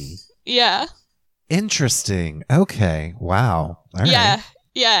 real. Yeah. Interesting. Okay. Wow. All Yeah. right.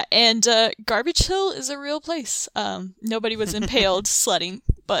 Yeah, and Garbage Hill is a real place. Nobody was impaled sledding,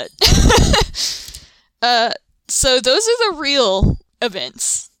 but so those are the real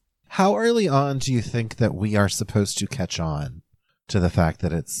events. How early on do you think that we are supposed to catch on to the fact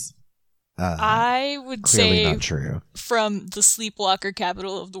that it's I would clearly say not true? from the Sleepwalker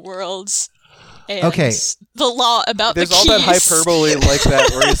capital of the world. And Okay. the law about There's the all keys. that hyperbole like that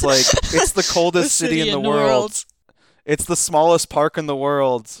where he's like, it's the coldest The city in the world. It's the smallest park in the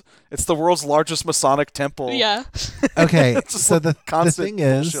world. It's the world's largest Masonic temple. Yeah. Okay. It's just So like the constant thing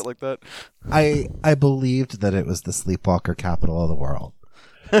is, bullshit like that. I believed that it was the Sleepwalker capital of the world.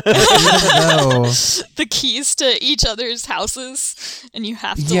 And even though, The keys to each other's houses, and you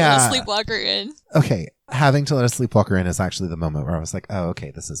have to Yeah. let a sleepwalker in. okay, having to let a sleepwalker in is actually the moment where I was like, oh,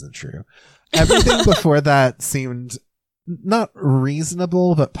 okay, this isn't true. Everything before that seemed not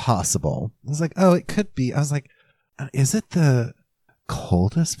reasonable, but possible. I was like, oh, it could be. I was like, is it the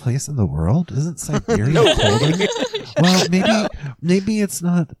coldest place in the world? Isn't Siberia colder? Well, maybe it's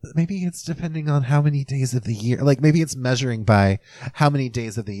not. Maybe it's depending on how many days of the year. Like maybe it's measuring by how many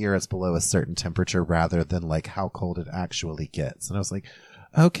days of the year it's below a certain temperature rather than like how cold it actually gets. And I was like,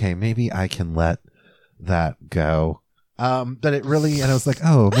 okay, maybe I can let that go. But it really, and I was like,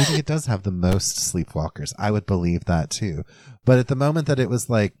 oh, maybe it does have the most sleepwalkers. I would believe that too. But at the moment that it was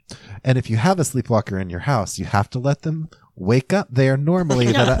like, and if you have a sleepwalker in your house, you have to let them wake up there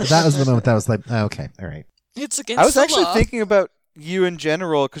normally. That was the moment that I was like, oh, okay, all right. It's against I was the actually law. thinking about you in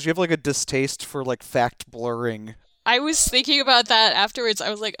general because you have like a distaste for like fact blurring. I was thinking about that afterwards. I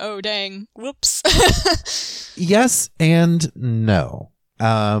was like, oh, dang. Whoops. Yes and no.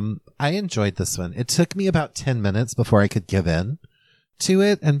 I enjoyed this one. It took me about 10 minutes before I could give in to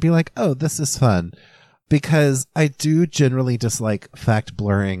it and be like, oh, this is fun. Because I do generally dislike fact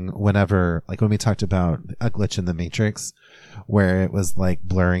blurring whenever, like when we talked about a glitch in the Matrix, where it was like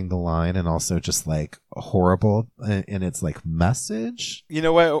blurring the line and also just like horrible in its like message. You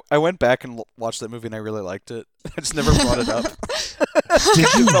know what? I went back and watched that movie and I really liked it. I just never brought it up.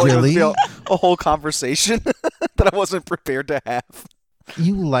 Did you It felt like it would really? be a whole conversation that I wasn't prepared to have.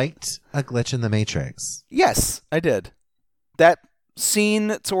 You liked a glitch in the Matrix? Yes, I did. That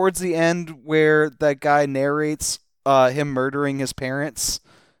scene towards the end where that guy narrates him murdering his parents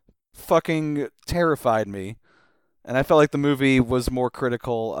fucking terrified me. And I felt like the movie was more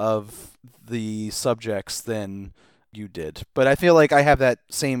critical of the subjects than you did. But I feel like I have that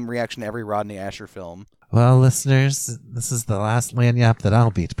same reaction to every Rodney Asher film. Well, listeners, this is the last Lagniappe that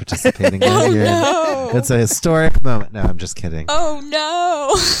I'll be participating in. Oh, You're in- no. It's a historic moment. No, I'm just kidding. Oh,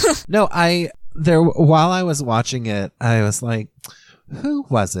 no. No, while I was watching it, I was like, who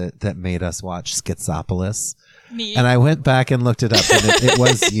was it that made us watch Schizopolis? Me. And I went back and looked it up, and it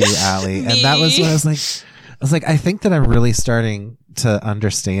was you, Allie. And that was when I was like, I think that I'm really starting to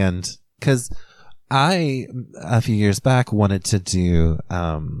understand, because I, a few years back, wanted to do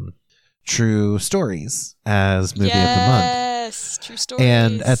True Stories as movie of the month. Yes, true stories.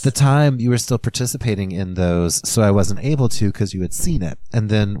 And at the time, you were still participating in those, so I wasn't able to because you had seen it. And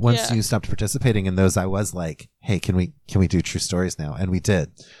then once Yeah. you stopped participating in those, I was like, "Hey, can we do True Stories now?" And we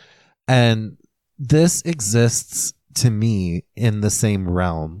did. And this exists to me in the same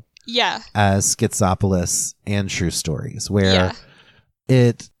realm Yeah. as Schizopolis and True Stories, where Yeah.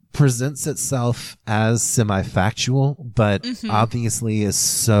 it presents itself as semi-factual, but Mhm. obviously is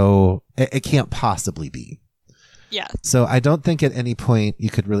so it can't possibly be. Yeah. So I don't think at any point you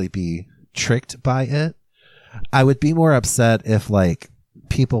could really be tricked by it. I would be more upset if like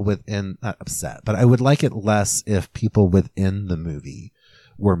people within, not upset, but I would like it less if people within the movie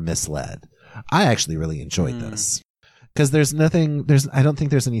were misled. I actually really enjoyed this because I don't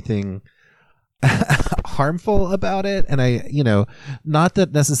think there's anything harmful about it. And not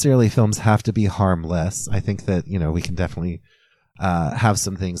that necessarily films have to be harmless. I think that, we can definitely have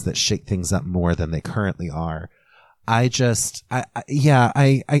some things that shake things up more than they currently are. I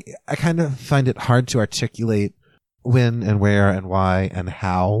kind of find it hard to articulate when and where and why and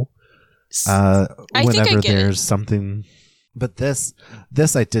how whenever there's something. But this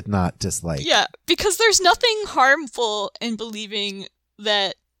I did not dislike. Yeah, because there's nothing harmful in believing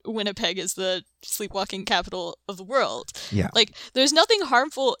that Winnipeg is the sleepwalking capital of the world. Yeah. Like, there's nothing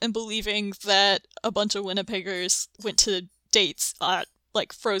harmful in believing that a bunch of Winnipeggers went to dates at,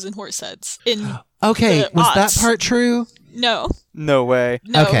 like, frozen horse heads in Okay, was aughts. that part true? No. No way.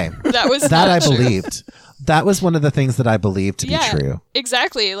 No. Okay. That was that not I true. believed. That was one of the things that I believed to be true.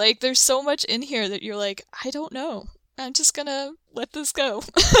 Exactly. Like, there's so much in here that you're like, I don't know. I'm just gonna let this go.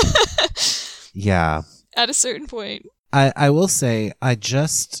 Yeah. At a certain point. I will say, I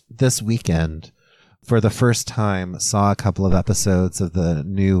just this weekend, for the first time, saw a couple of episodes of the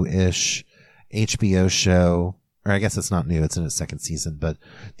new-ish HBO show, or I guess it's not new, it's in its second season, but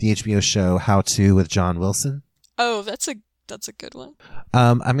the HBO show How To with John Wilson. Oh, that's a good one.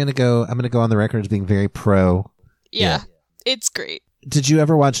 I'm gonna go on the record as being very pro. Yeah. It's great. Did you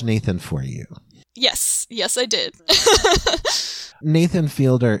ever watch Nathan For You? Yes, I did. Nathan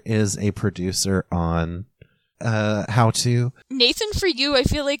Fielder is a producer on How To. Nathan For You, I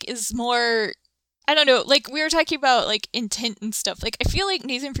feel like, is more, I don't know, like we were talking about like intent and stuff. Like I feel like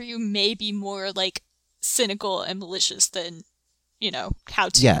Nathan For You may be more like cynical and malicious than, How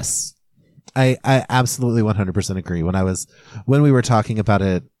To. Yes. I absolutely 100% agree. When we were talking about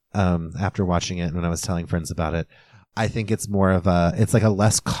it after watching it and when I was telling friends about it, I think it's more of it's like a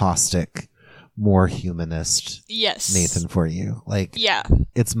less caustic, more humanist Nathan For You. Like, yeah,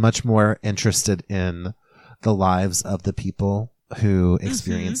 it's much more interested in the lives of the people who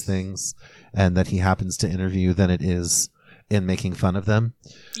experience things and that he happens to interview than it is in making fun of them.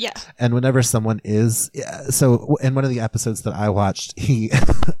 Yeah. And whenever someone is, so in one of the episodes that I watched, he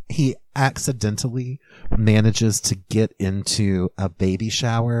accidentally manages to get into a baby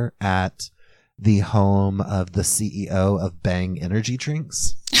shower at the home of the CEO of Bang Energy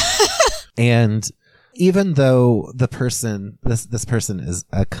Drinks. And even though the person, this person is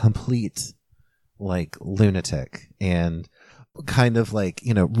a complete like lunatic and kind of like,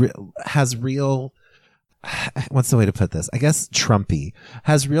 has real, what's the way to put this? I guess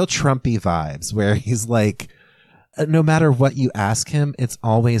has real Trumpy vibes where he's like, no matter what you ask him, it's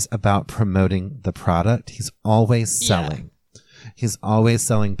always about promoting the product. He's always selling. He's always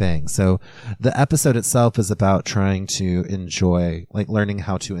selling Bang. So the episode itself is about trying to enjoy, like learning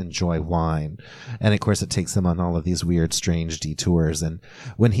how to enjoy wine. And of course it takes him on all of these weird, strange detours. And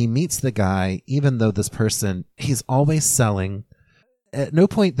when he meets the guy, even though this person, he's always selling. At no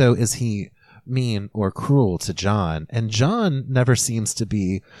point though is he mean or cruel to John. And John never seems to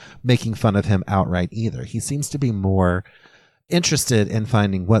be making fun of him outright either. He seems to be more interested in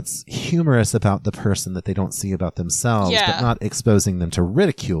finding what's humorous about the person that they don't see about themselves, but not exposing them to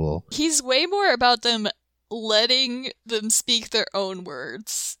ridicule. He's way more about them letting them speak their own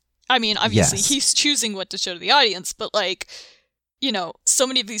words. I mean, obviously he's choosing what to show to the audience, but like, so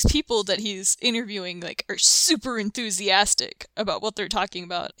many of these people that he's interviewing like are super enthusiastic about what they're talking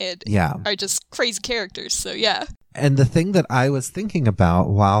about and are just crazy characters. So yeah. And the thing that I was thinking about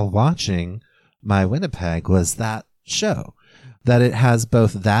while watching My Winnipeg was that show. That it has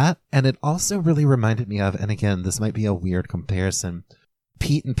both that, and it also really reminded me of, and again, this might be a weird comparison,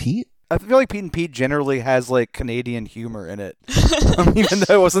 Pete and Pete. I feel like Pete and Pete generally has like Canadian humor in it. Even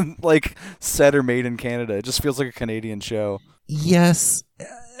though it wasn't like set or made in Canada, it just feels like a Canadian show. Yes,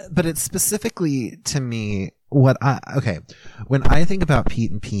 but it's specifically to me when I think about Pete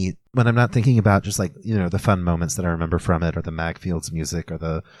and Pete, when I'm not thinking about just like, the fun moments that I remember from it or the Magfields music or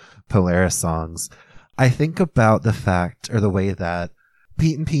the Polaris songs, I think about the fact or the way that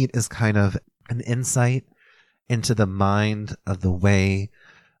Pete and Pete is kind of an insight into the mind of the way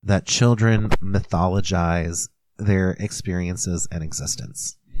that children mythologize their experiences and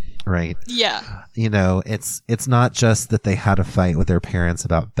existence. Right? Yeah. It's not just that they had a fight with their parents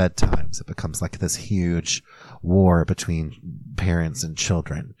about bedtimes. It becomes like this huge war between parents and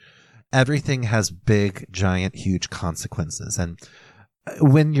children. Everything has big, giant, huge consequences. And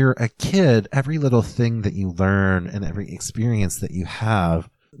when you're a kid, every little thing that you learn and every experience that you have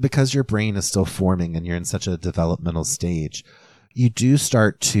because your brain is still forming and you're in such a developmental stage, you do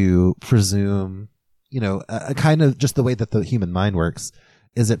start to presume, a kind of just the way that the human mind works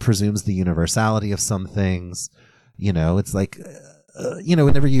is it presumes the universality of some things. It's like,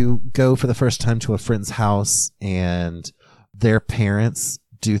 whenever you go for the first time to a friend's house and their parents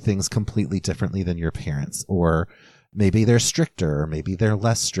do things completely differently than your parents, or maybe they're stricter, or maybe they're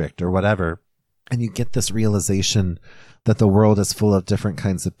less strict, or whatever. And you get this realization that the world is full of different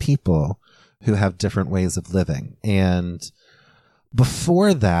kinds of people who have different ways of living. And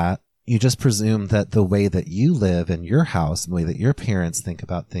before that, you just presume that the way that you live in your house and the way that your parents think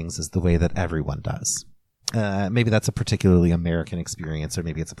about things is the way that everyone does. Maybe that's a particularly American experience, or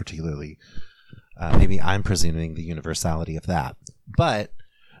maybe it's a particularly, maybe I'm presuming the universality of that. But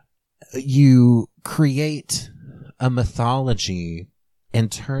you create a mythology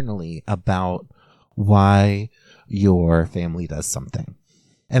internally about why your family does something.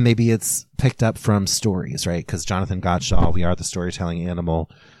 And maybe it's picked up from stories, right? Because Jonathan Gottschall, we are the storytelling animal.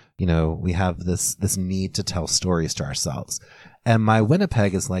 We have this need to tell stories to ourselves. And my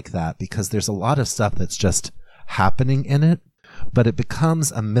Winnipeg is like that because there's a lot of stuff that's just happening in it, but it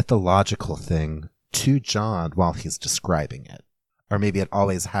becomes a mythological thing to John while he's describing it. Or maybe it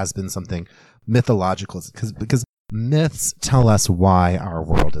always has been something mythological because myths tell us why our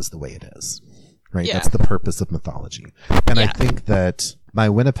world is the way it is, right? Yeah. That's the purpose of mythology. And Yeah. I think that my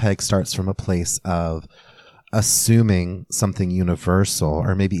Winnipeg starts from a place of assuming something universal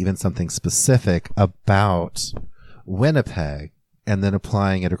or maybe even something specific about Winnipeg and then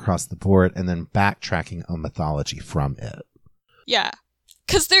applying it across the board and then backtracking on mythology from it. Yeah.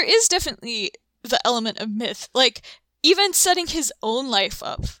 Because there is definitely the element of myth. Like, even setting his own life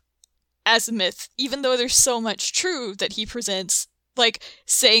up as a myth, even though there's so much true that he presents, like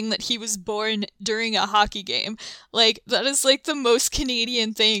saying that he was born during a hockey game, like that is like the most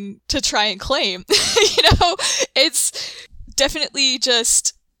Canadian thing to try and claim. It's definitely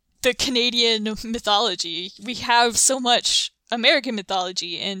just the Canadian mythology. We have so much American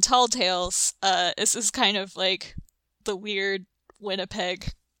mythology in Tall Tales. This is kind of like the weird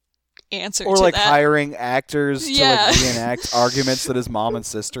Winnipeg answer or to like that. hiring actors to Yeah. like reenact arguments that his mom and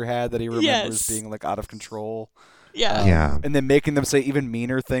sister had that he remembers Yes. being like out of control. Yeah. Yeah. And then making them say even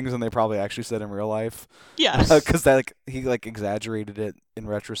meaner things than they probably actually said in real life. Yeah. Because that he exaggerated it in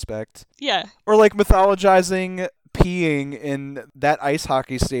retrospect. Yeah. Or like mythologizing peeing in that ice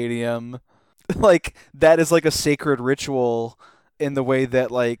hockey stadium. Like that is like a sacred ritual in the way that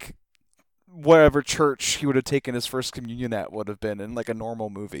like whatever church he would have taken his first communion at would have been in like a normal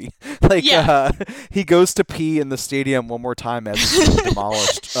movie. He goes to pee in the stadium one more time as it's being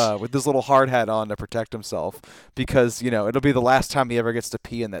demolished with this little hard hat on to protect himself because, it'll be the last time he ever gets to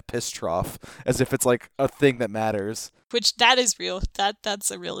pee in that piss trough, as if it's like a thing that matters. Which that is real.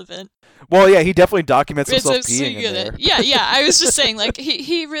 That's a real event. Well, yeah, he definitely documents himself It's peeing in there. Yeah. I was just saying, like,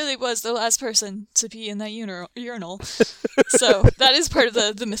 he really was the last person to pee in that urinal. So that is part of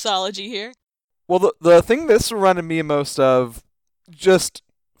the mythology here. Well, the thing this reminded me most of, just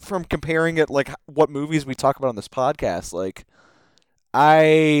from comparing it, like, what movies we talk about on this podcast, like,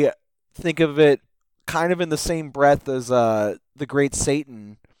 I think of it kind of in the same breath as The Great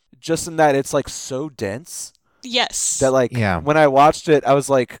Satan, just in that it's, like, so dense. Yes. That, like, Yeah. when I watched it, I was,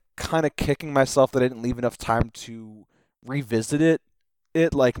 like, kind of kicking myself that I didn't leave enough time to revisit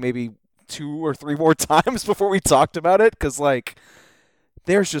it like, maybe 2 or 3 more times before we talked about it, because, like,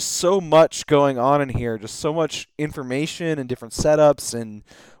 there's just so much going on in here, just so much information and different setups, and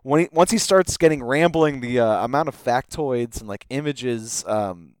once he starts getting rambling, the amount of factoids and, like, images,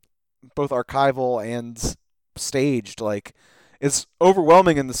 both archival and staged, like, it's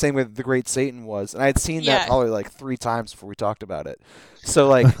overwhelming in the same way that The Great Satan was. And I had seen that probably like 3 times before we talked about it. So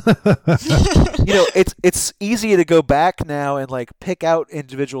like, it's easy to go back now and like pick out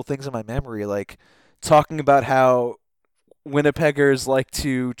individual things in my memory, like talking about how Winnipeggers like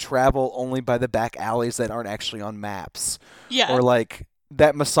to travel only by the back alleys that aren't actually on maps. Yeah. Or like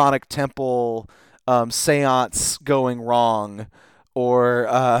that Masonic temple seance going wrong, or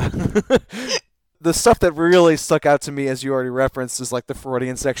the stuff that really stuck out to me, as you already referenced, is like the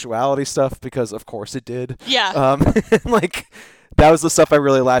Freudian sexuality stuff, because of course it did. Yeah. Like that was the stuff I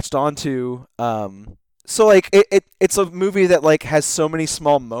really latched onto. So like it's a movie that like has so many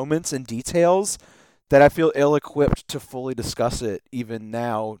small moments and details that I feel ill-equipped to fully discuss it even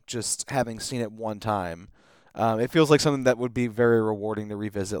now, just having seen it one time. It feels like something that would be very rewarding to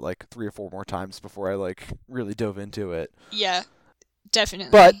revisit like 3 or 4 more times before I like really dove into it. Yeah.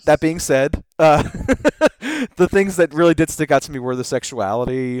 Definitely. But that being said, the things that really did stick out to me were the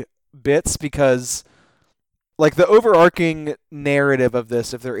sexuality bits, because like the overarching narrative of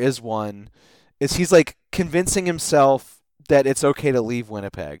this, if there is one, is he's like convincing himself that it's okay to leave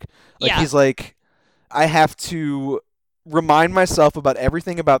Winnipeg. Like he's like, I have to remind myself about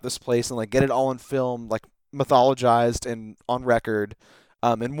everything about this place and like get it all in film, like mythologized and on record.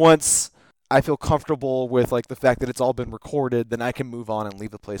 And once I feel comfortable with like the fact that it's all been recorded, then I can move on and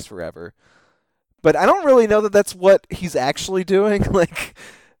leave the place forever. But I don't really know that that's what he's actually doing. Like,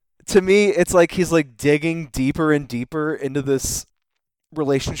 to me, it's like he's like digging deeper and deeper into this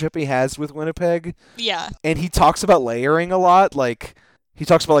relationship he has with Winnipeg. Yeah. And he talks about layering a lot. Like, he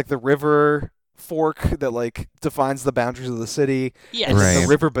talks about like the river fork that like defines the boundaries of the city. Yes. And then Right. the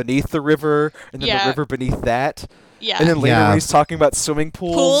river beneath the river, and then the river beneath that. Yeah. And then later when he's talking about swimming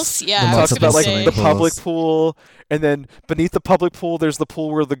pools, Yeah. he The talks about like multiple the swimming public pools. pool, and then beneath the public pool there's the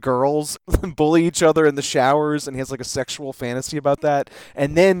pool where the girls bully each other in the showers, and he has like a sexual fantasy about that.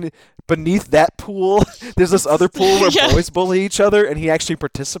 And then beneath that pool there's this other pool where boys bully each other, and he actually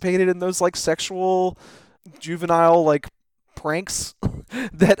participated in those like sexual juvenile like pranks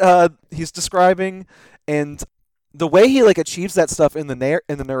that he's describing. And the way he like achieves that stuff in the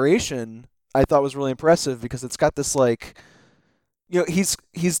narration I thought was really impressive, because it's got this like, you know,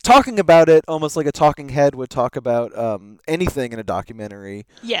 he's talking about it almost like a talking head would talk about anything in a documentary.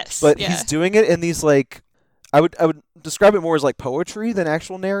 Yes. But he's doing it in these like, I would describe it more as like poetry than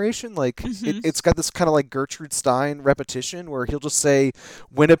actual narration. Like it's got this kind of like Gertrude Stein repetition where he'll just say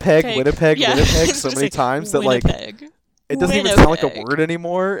Winnipeg, Winnipeg, Winnipeg so many times that like it doesn't even sound like a word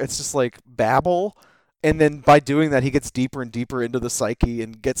anymore. It's just like babble. And then by doing that, he gets deeper and deeper into the psyche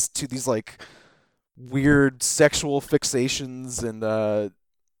and gets to these like weird sexual fixations. And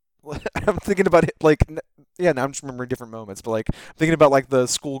I'm thinking about it like, now I'm just remembering different moments, but like I'm thinking about like the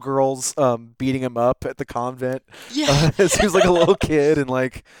schoolgirls beating him up at the convent as he was like a little kid, and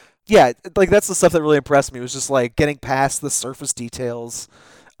like like that's the stuff that really impressed me. It was just like getting past the surface details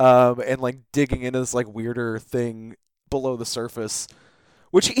and like digging into this like weirder thing below the surface.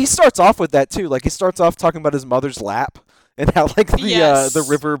 Which he starts off with that too. Like he starts off talking about his mother's lap and how like the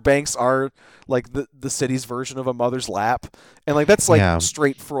river banks are like the city's version of a mother's lap, and like that's like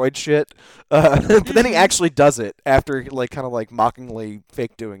straight Freud shit. But then he actually does it after like kind of like mockingly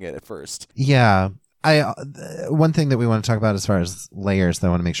fake doing it at first. Yeah. One thing that we want to talk about as far as layers that I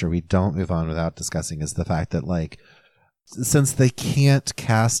want to make sure we don't move on without discussing is the fact that like, since they can't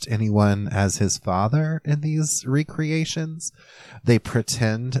cast anyone as his father in these recreations, they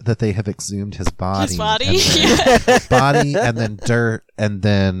pretend that they have exhumed his body. Body and then dirt and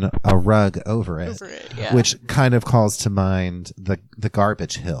then a rug over it, which kind of calls to mind the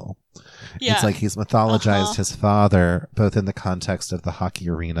garbage hill. Yeah. It's like he's mythologized his father both in the context of the hockey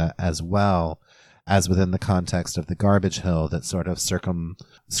arena as well as within the context of the garbage hill that sort of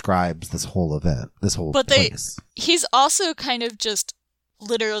circumscribes this whole event, this whole place. He's also kind of just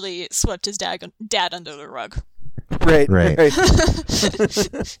literally swept his dad under the rug. Right.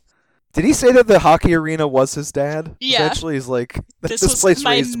 Did he say that the hockey arena was his dad? Yeah. Eventually he's like, this was place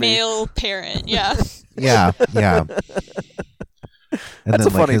my raised male parent, yeah. And that's then a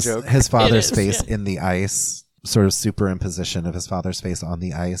funny joke. His father's face in the ice, sort of superimposition of his father's face on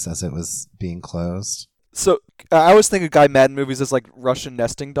the ice as it was being closed. So I always think of Guy Madden movies as like Russian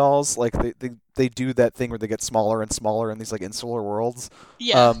nesting dolls. Like they do that thing where they get smaller and smaller in these like insular worlds.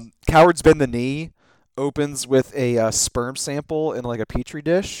 Yeah. Coward's Bend the Knee opens with a sperm sample in like a petri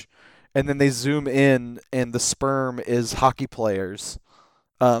dish, and then they zoom in, and the sperm is hockey players.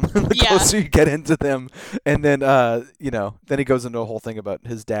 The closer you get into them, and then then he goes into a whole thing about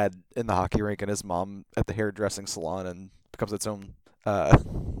his dad in the hockey rink and his mom at the hairdressing salon, and becomes its own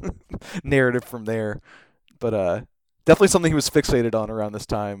narrative from there. But definitely something he was fixated on around this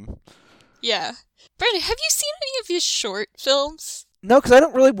time. Yeah. Brandon, have you seen any of his short films? No, because I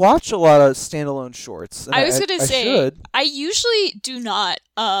don't really watch a lot of standalone shorts. I was going to say, I usually do not,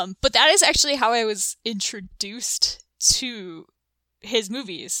 but that is actually how I was introduced to his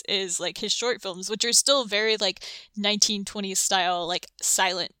movies, is like his short films, which are still very like 1920s style, like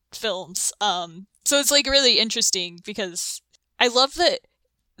silent films. So it's like really interesting because I love that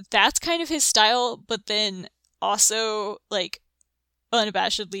that's kind of his style, but then also like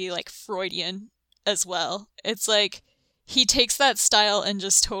unabashedly like Freudian as well. It's like he takes that style and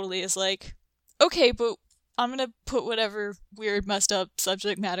just totally is like, okay, but I'm gonna put whatever weird messed up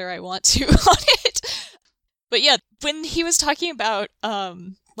subject matter I want to on it. But yeah, when he was talking about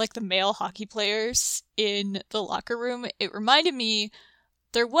like the male hockey players in the locker room, it reminded me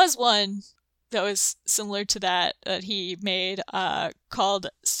there was one that was similar to that he made called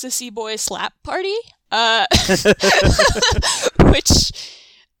Sissy Boy Slap Party, which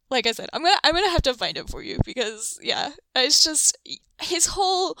like I said, I'm gonna have to find it for you because it's just his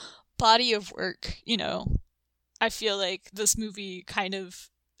whole body of work. I feel like this movie kind of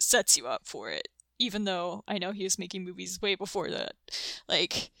sets you up for it, even though I know he was making movies way before that.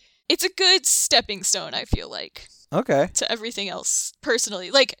 Like, it's a good stepping stone, I feel like. Okay. To everything else, personally.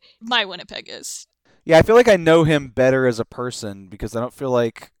 Like, my Winnipeg is. Yeah, I feel like I know him better as a person because I don't feel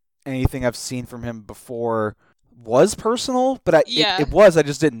like anything I've seen from him before was personal, but it was, I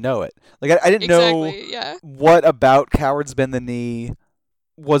just didn't know it. Like, I didn't know what about Cowards Bend the Knee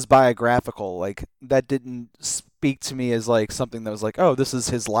was biographical. Like, that didn't speak to me as like something that was like, oh, this is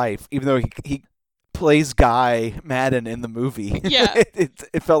his life, even though he plays Guy Madden in the movie. Yeah.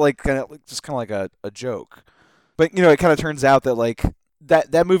 it felt like kind of like a joke. But it kind of turns out that like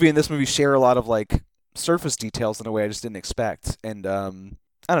that movie and this movie share a lot of like surface details in a way I just didn't expect. And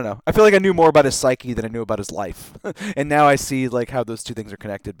I don't know. I feel like I knew more about his psyche than I knew about his life. And now I see like how those two things are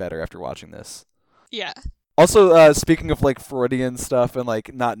connected better after watching this. Yeah. Also, speaking of like Freudian stuff and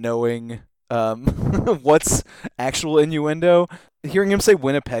like not knowing what's actual innuendo, hearing him say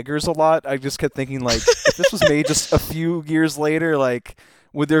Winnipeggers a lot, I just kept thinking like, if this was made just a few years later, like,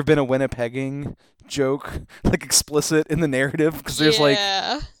 would there have been a Winnipegging joke, like explicit in the narrative? Because there's like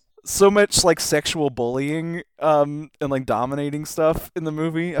so much like sexual bullying and like dominating stuff in the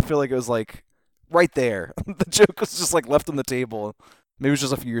movie. I feel like it was like right there. The joke was just like left on the table. Maybe it was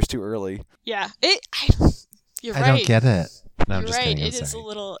just a few years too early. Yeah. You're right. I don't get it. No, I'm You're just right. kidding. It is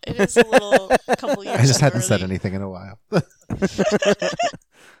a little couple years I just hadn't early. said anything in a while.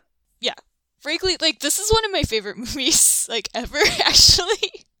 Yeah. Frankly, like, this is one of my favorite movies, like, ever,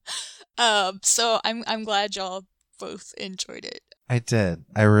 actually. So I'm glad y'all both enjoyed it. I did.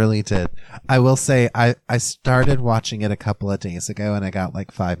 I really did. I will say I started watching it a couple of days ago and I got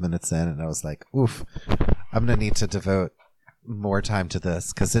like 5 minutes in and I was like, oof, I'm going to need to devote more time to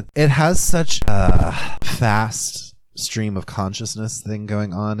this because it has such a fast stream of consciousness thing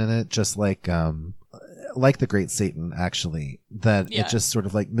going on in it, just like The Great Satan, actually, that it just sort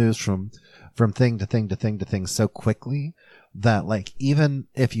of like moves from thing to thing to thing to thing so quickly that like even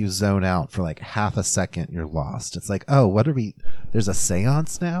if you zone out for like half a second, you're lost. It's like, oh, there's a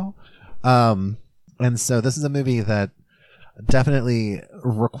seance now? And so this is a movie that definitely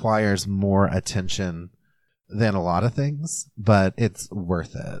requires more attention than a lot of things, but it's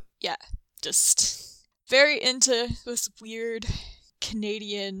worth it. Yeah, just very into this weird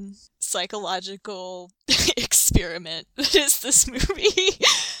Canadian psychological experiment that is this movie.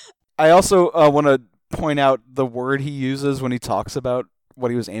 I also want to point out the word he uses when he talks about what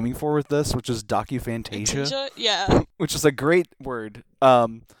he was aiming for with this, which is docufantasia. Yeah. Which is a great word.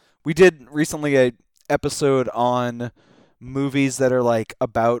 We did recently a episode on movies that are like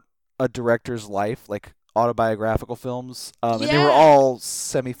about a director's life, like autobiographical films, and they were all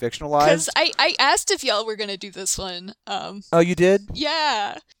semi-fictionalized. Because I asked if y'all were gonna do this one. Oh, you did?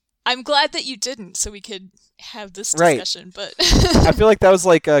 Yeah. I'm glad that you didn't, so we could have this discussion. Right. But I feel like that was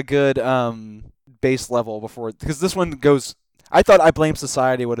like a good base level before, because this one goes. I thought I Blame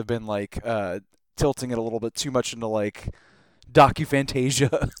Society would have been like tilting it a little bit too much into like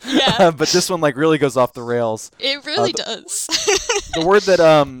docufantasia. Yeah. But this one like really goes off the rails. It really does. The word that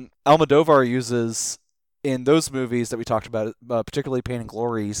Almodovar uses in those movies that we talked about, particularly Pain and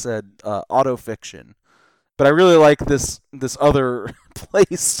Glory, he said autofiction. But I really like this other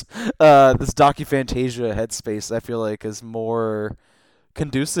place, this docufantasia headspace. I feel like is more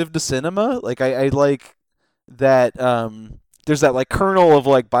conducive to cinema. Like I like that there's that like kernel of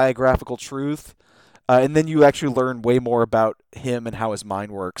like biographical truth, and then you actually learn way more about him and how his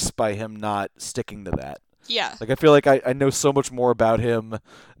mind works by him not sticking to that. Yeah. Like I feel like I know so much more about him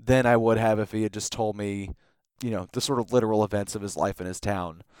than I would have if he had just told me, the sort of literal events of his life in his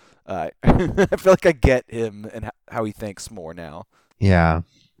town. I feel like I get him and how he thinks more now. Yeah.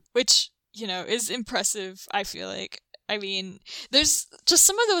 Which, is impressive, I feel like. I mean, there's just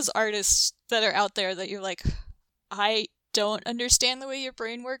some of those artists that are out there that you're like, I don't understand the way your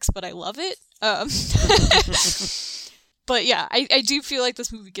brain works, but I love it. But yeah, I do feel like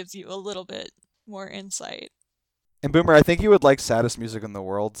this movie gives you a little bit more insight. And Boomer, I think you would like Saddest Music in the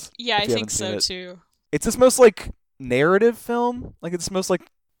World. Yeah, I think so too. It's his most like narrative film. Like it's most like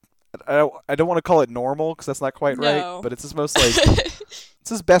I don't want to call it normal because that's not quite right. But it's his most like it's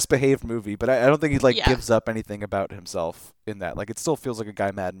his best behaved movie. But I don't think he gives up anything about himself in that. Like it still feels like a Guy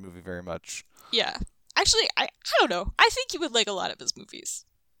Madden movie very much. Yeah, actually, I don't know. I think you would like a lot of his movies.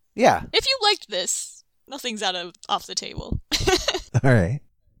 Yeah. If you liked this, nothing's off the table. All right.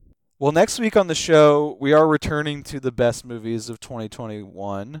 Well, next week on the show, we are returning to the best movies of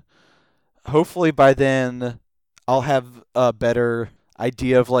 2021. Hopefully by then, I'll have a better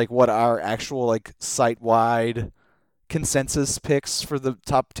idea of like what our actual like site-wide consensus picks for the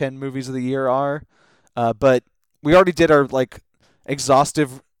top 10 movies of the year are. But we already did our like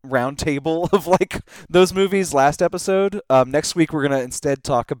exhaustive roundtable of like those movies last episode. Next week we're gonna instead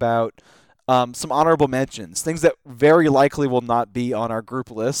talk about some honorable mentions, things that very likely will not be on our group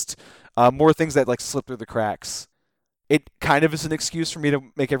list, more things that like slip through the cracks. It kind of is an excuse for me to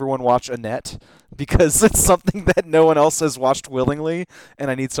make everyone watch Annette because it's something that no one else has watched willingly, and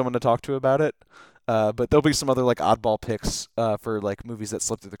I need someone to talk to about it. But there'll be some other like oddball picks for like movies that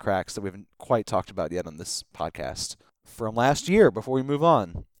slip through the cracks that we haven't quite talked about yet on this podcast from last year before we move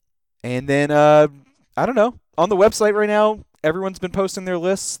on. And then I don't know, on the website right now, everyone's been posting their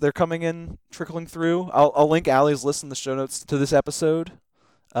lists. They're coming in, trickling through. I'll link Allie's list in the show notes to this episode.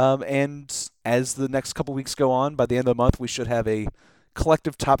 And as the next couple weeks go on, by the end of the month, we should have a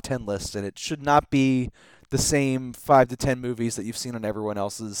collective top 10 list, and it should not be the same 5 to 10 movies that you've seen on everyone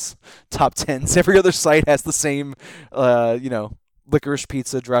else's top 10s. Every other site has the same, Licorice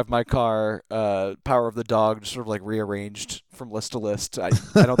Pizza, Drive My Car, Power of the Dog, just sort of like rearranged from list to list. I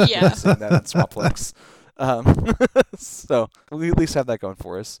don't think we've seen that on Swamplex. So we at least have that going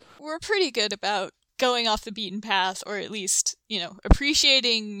for us. We're pretty good about going off the beaten path, or at least,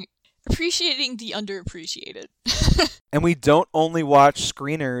 appreciating the underappreciated. And we don't only watch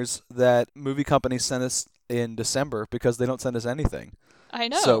screeners that movie companies send us in December because they don't send us anything. I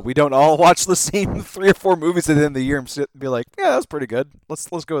know. So we don't all watch the same 3 or 4 movies at the end of the year and be like, yeah, that's pretty good. Let's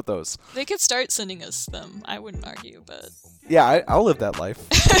go with those. They could start sending us them. I wouldn't argue, but yeah, I'll live that life.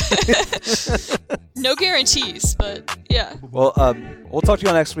 No guarantees, but yeah. Well, we'll talk to you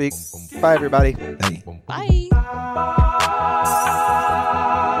all next week. Bye, everybody. Hey. Bye.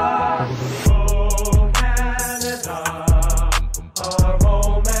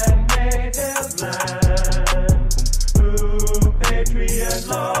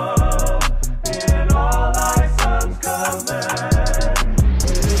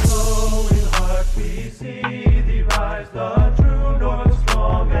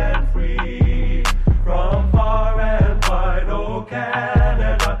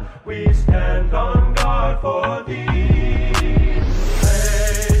 We stand on guard for thee.